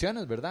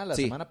reproducciones, ¿verdad? La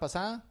Sí. semana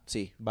pasada. nota.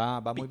 Sí.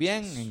 Va muy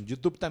bien. En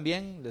YouTube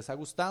también les ha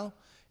gustado.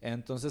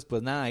 Entonces,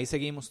 pues nada, ahí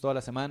seguimos todas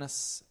las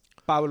semanas.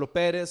 Pablo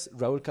Pérez,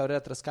 Raúl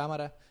Cabrera tras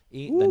cámara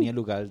y Daniel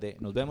Ugalde.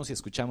 Nos vemos y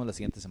escuchamos la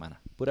siguiente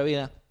semana. Pura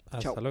vida. Hasta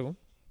Chao. luego.